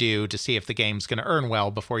tend to do to see if the game's going to earn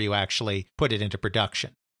well before you actually put it into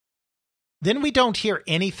production. Then we don't hear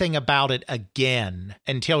anything about it again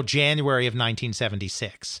until January of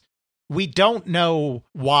 1976. We don't know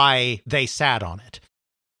why they sat on it.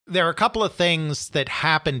 There are a couple of things that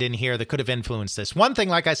happened in here that could have influenced this. One thing,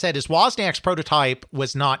 like I said, is Wozniak's prototype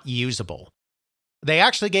was not usable. They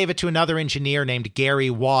actually gave it to another engineer named Gary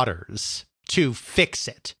Waters to fix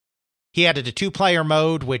it. He added a 2-player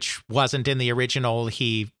mode, which wasn't in the original.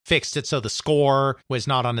 He fixed it so the score was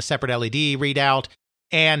not on a separate LED readout.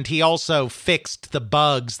 And he also fixed the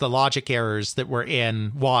bugs, the logic errors that were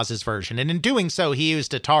in Woz's version. And in doing so, he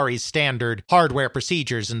used Atari's standard hardware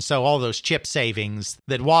procedures. And so all those chip savings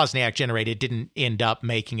that Wozniak generated didn't end up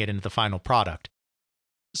making it into the final product.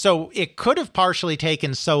 So it could have partially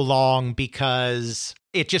taken so long because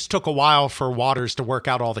it just took a while for Waters to work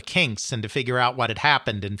out all the kinks and to figure out what had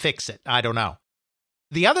happened and fix it. I don't know.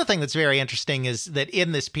 The other thing that's very interesting is that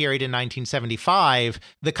in this period in 1975,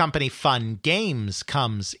 the company Fun Games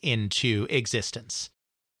comes into existence.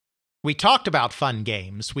 We talked about fun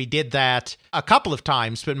games. We did that a couple of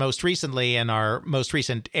times, but most recently in our most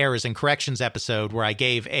recent Errors and Corrections episode, where I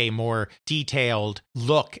gave a more detailed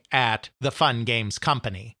look at the Fun Games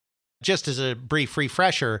Company. Just as a brief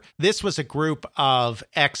refresher, this was a group of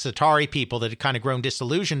ex-Atari people that had kind of grown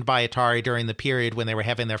disillusioned by Atari during the period when they were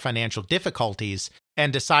having their financial difficulties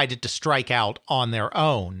and decided to strike out on their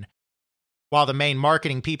own. While the main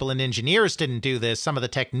marketing people and engineers didn't do this, some of the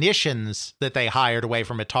technicians that they hired away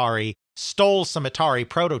from Atari stole some Atari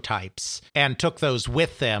prototypes and took those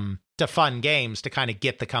with them to Fun Games to kind of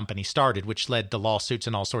get the company started, which led to lawsuits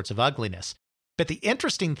and all sorts of ugliness. But the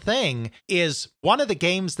interesting thing is one of the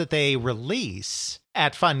games that they release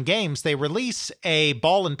at Fun Games, they release a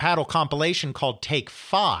ball and paddle compilation called Take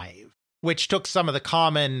 5, which took some of the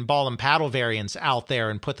common ball and paddle variants out there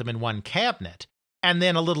and put them in one cabinet. And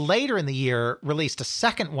then a little later in the year, released a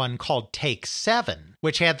second one called Take 7,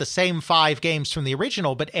 which had the same 5 games from the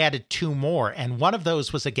original, but added 2 more. And one of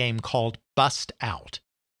those was a game called Bust Out.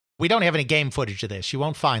 We don't have any game footage of this. You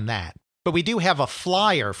won't find that. But we do have a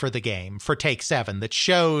flyer for the game for Take 7 that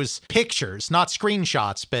shows pictures, not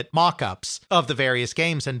screenshots, but mock-ups of the various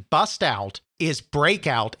games. And Bust Out is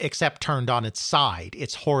Breakout, except turned on its side.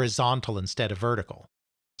 It's horizontal instead of vertical.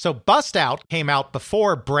 So Bust Out came out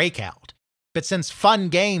before Breakout. But since Fun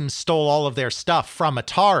Games stole all of their stuff from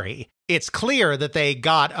Atari, it's clear that they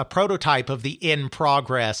got a prototype of the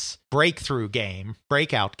in-progress Breakout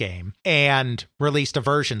game, and released a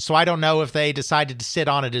version. So I don't know if they decided to sit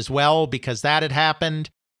on it as well because that had happened.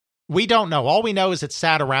 We don't know. All we know is it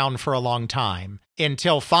sat around for a long time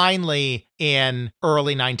until finally in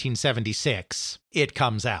early 1976, it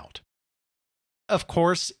comes out. Of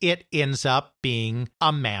course, it ends up being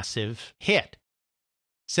a massive hit.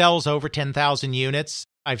 Sells over 10,000 units.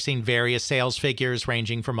 I've seen various sales figures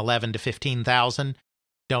ranging from 11 to 15,000.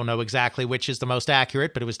 Don't know exactly which is the most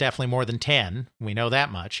accurate, but it was definitely more than 10. We know that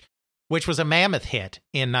much. Which was a mammoth hit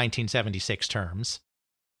in 1976 terms.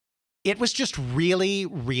 It was just really,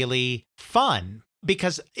 really fun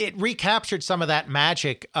because it recaptured some of that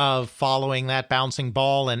magic of following that bouncing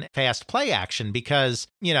ball and fast play action because,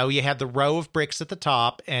 you know, you had the row of bricks at the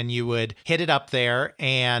top and you would hit it up there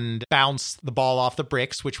and bounce the ball off the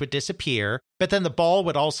bricks, which would disappear. But then the ball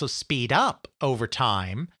would also speed up over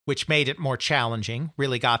time, which made it more challenging,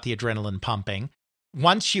 really got the adrenaline pumping.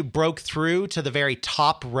 Once you broke through to the very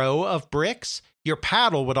top row of bricks, your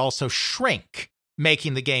paddle would also shrink,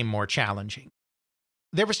 making the game more challenging.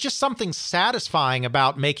 There was just something satisfying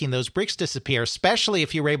about making those bricks disappear, especially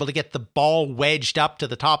if you were able to get the ball wedged up to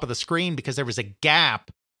the top of the screen because there was a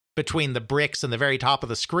gap between the bricks and the very top of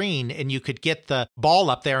the screen, and you could get the ball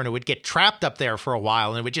up there and it would get trapped up there for a while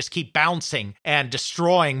and it would just keep bouncing and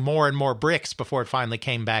destroying more and more bricks before it finally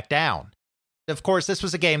came back down. Of course, this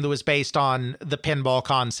was a game that was based on the pinball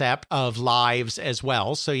concept of lives as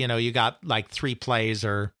well. So, you know, you got like 3 plays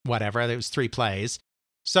or whatever. There was 3 plays.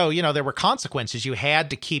 So, you know, there were consequences. You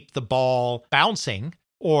had to keep the ball bouncing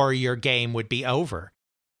or your game would be over.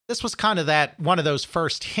 This was kind of one of those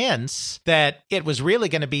first hints that it was really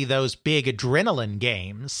going to be those big adrenaline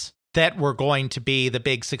games that were going to be the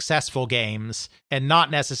big successful games and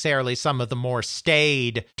not necessarily some of the more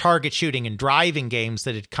staid target shooting and driving games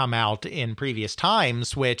that had come out in previous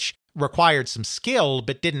times, which required some skill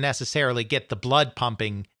but didn't necessarily get the blood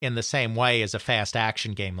pumping in the same way as a fast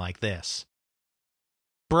action game like this.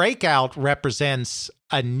 Breakout represents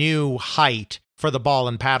a new height for the ball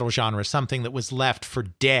and paddle genre, something that was left for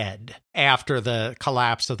dead after the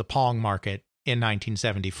collapse of the Pong market in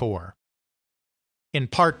 1974. In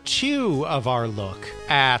part 2 of our look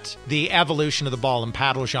at the evolution of the ball and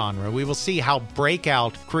paddle genre, we will see how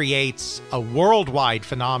Breakout creates a worldwide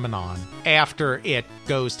phenomenon after it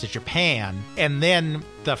goes to Japan, and then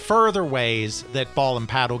the further ways that ball and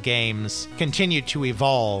paddle games continue to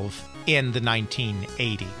evolve in the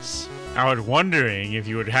 1980s. I was wondering if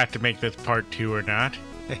you would have to make this part 2 or not.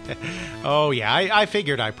 Oh, yeah, I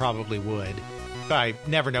figured I probably would. But I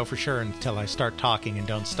never know for sure until I start talking and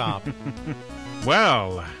don't stop.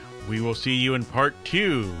 Well, we will see you in part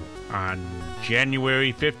 2 on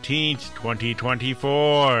January 15th,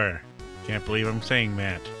 2024. Can't believe I'm saying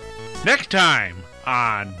that. Next time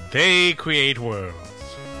on They Create Worlds.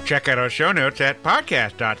 Check out our show notes at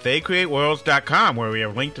podcast.theycreateworlds.com, where we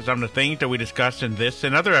have linked to some of the things that we discussed in this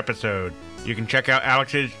and other episodes. You can check out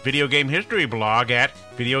Alex's video game history blog at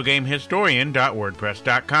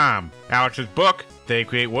videogamehistorian.wordpress.com. Alex's book, They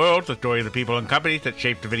Create Worlds, the story of the people and companies that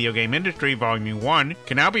shaped the video game industry, Volume 1,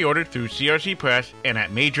 can now be ordered through CRC Press and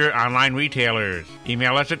at major online retailers.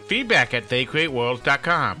 Email us at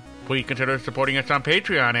feedback@theycreateworlds.com. please consider supporting us on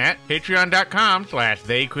Patreon at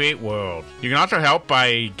patreon.com/theycreateworlds. You can also help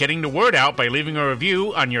by getting the word out by leaving a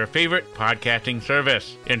review on your favorite podcasting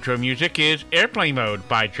service. Intro music is Airplane Mode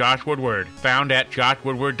by Josh Woodward, found at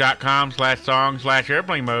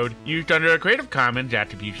joshwoodward.com/song/airplane mode, used under a Creative Commons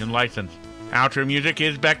Attribution license. Outro music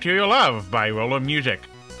is Bacterial Love by Roland Music,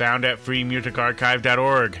 found at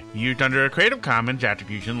freemusicarchive.org, used under a Creative Commons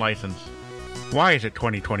Attribution license. Why is it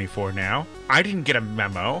 2024 now? I didn't get a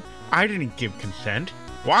memo. I didn't give consent.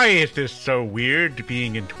 Why is this so weird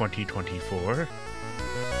being in 2024?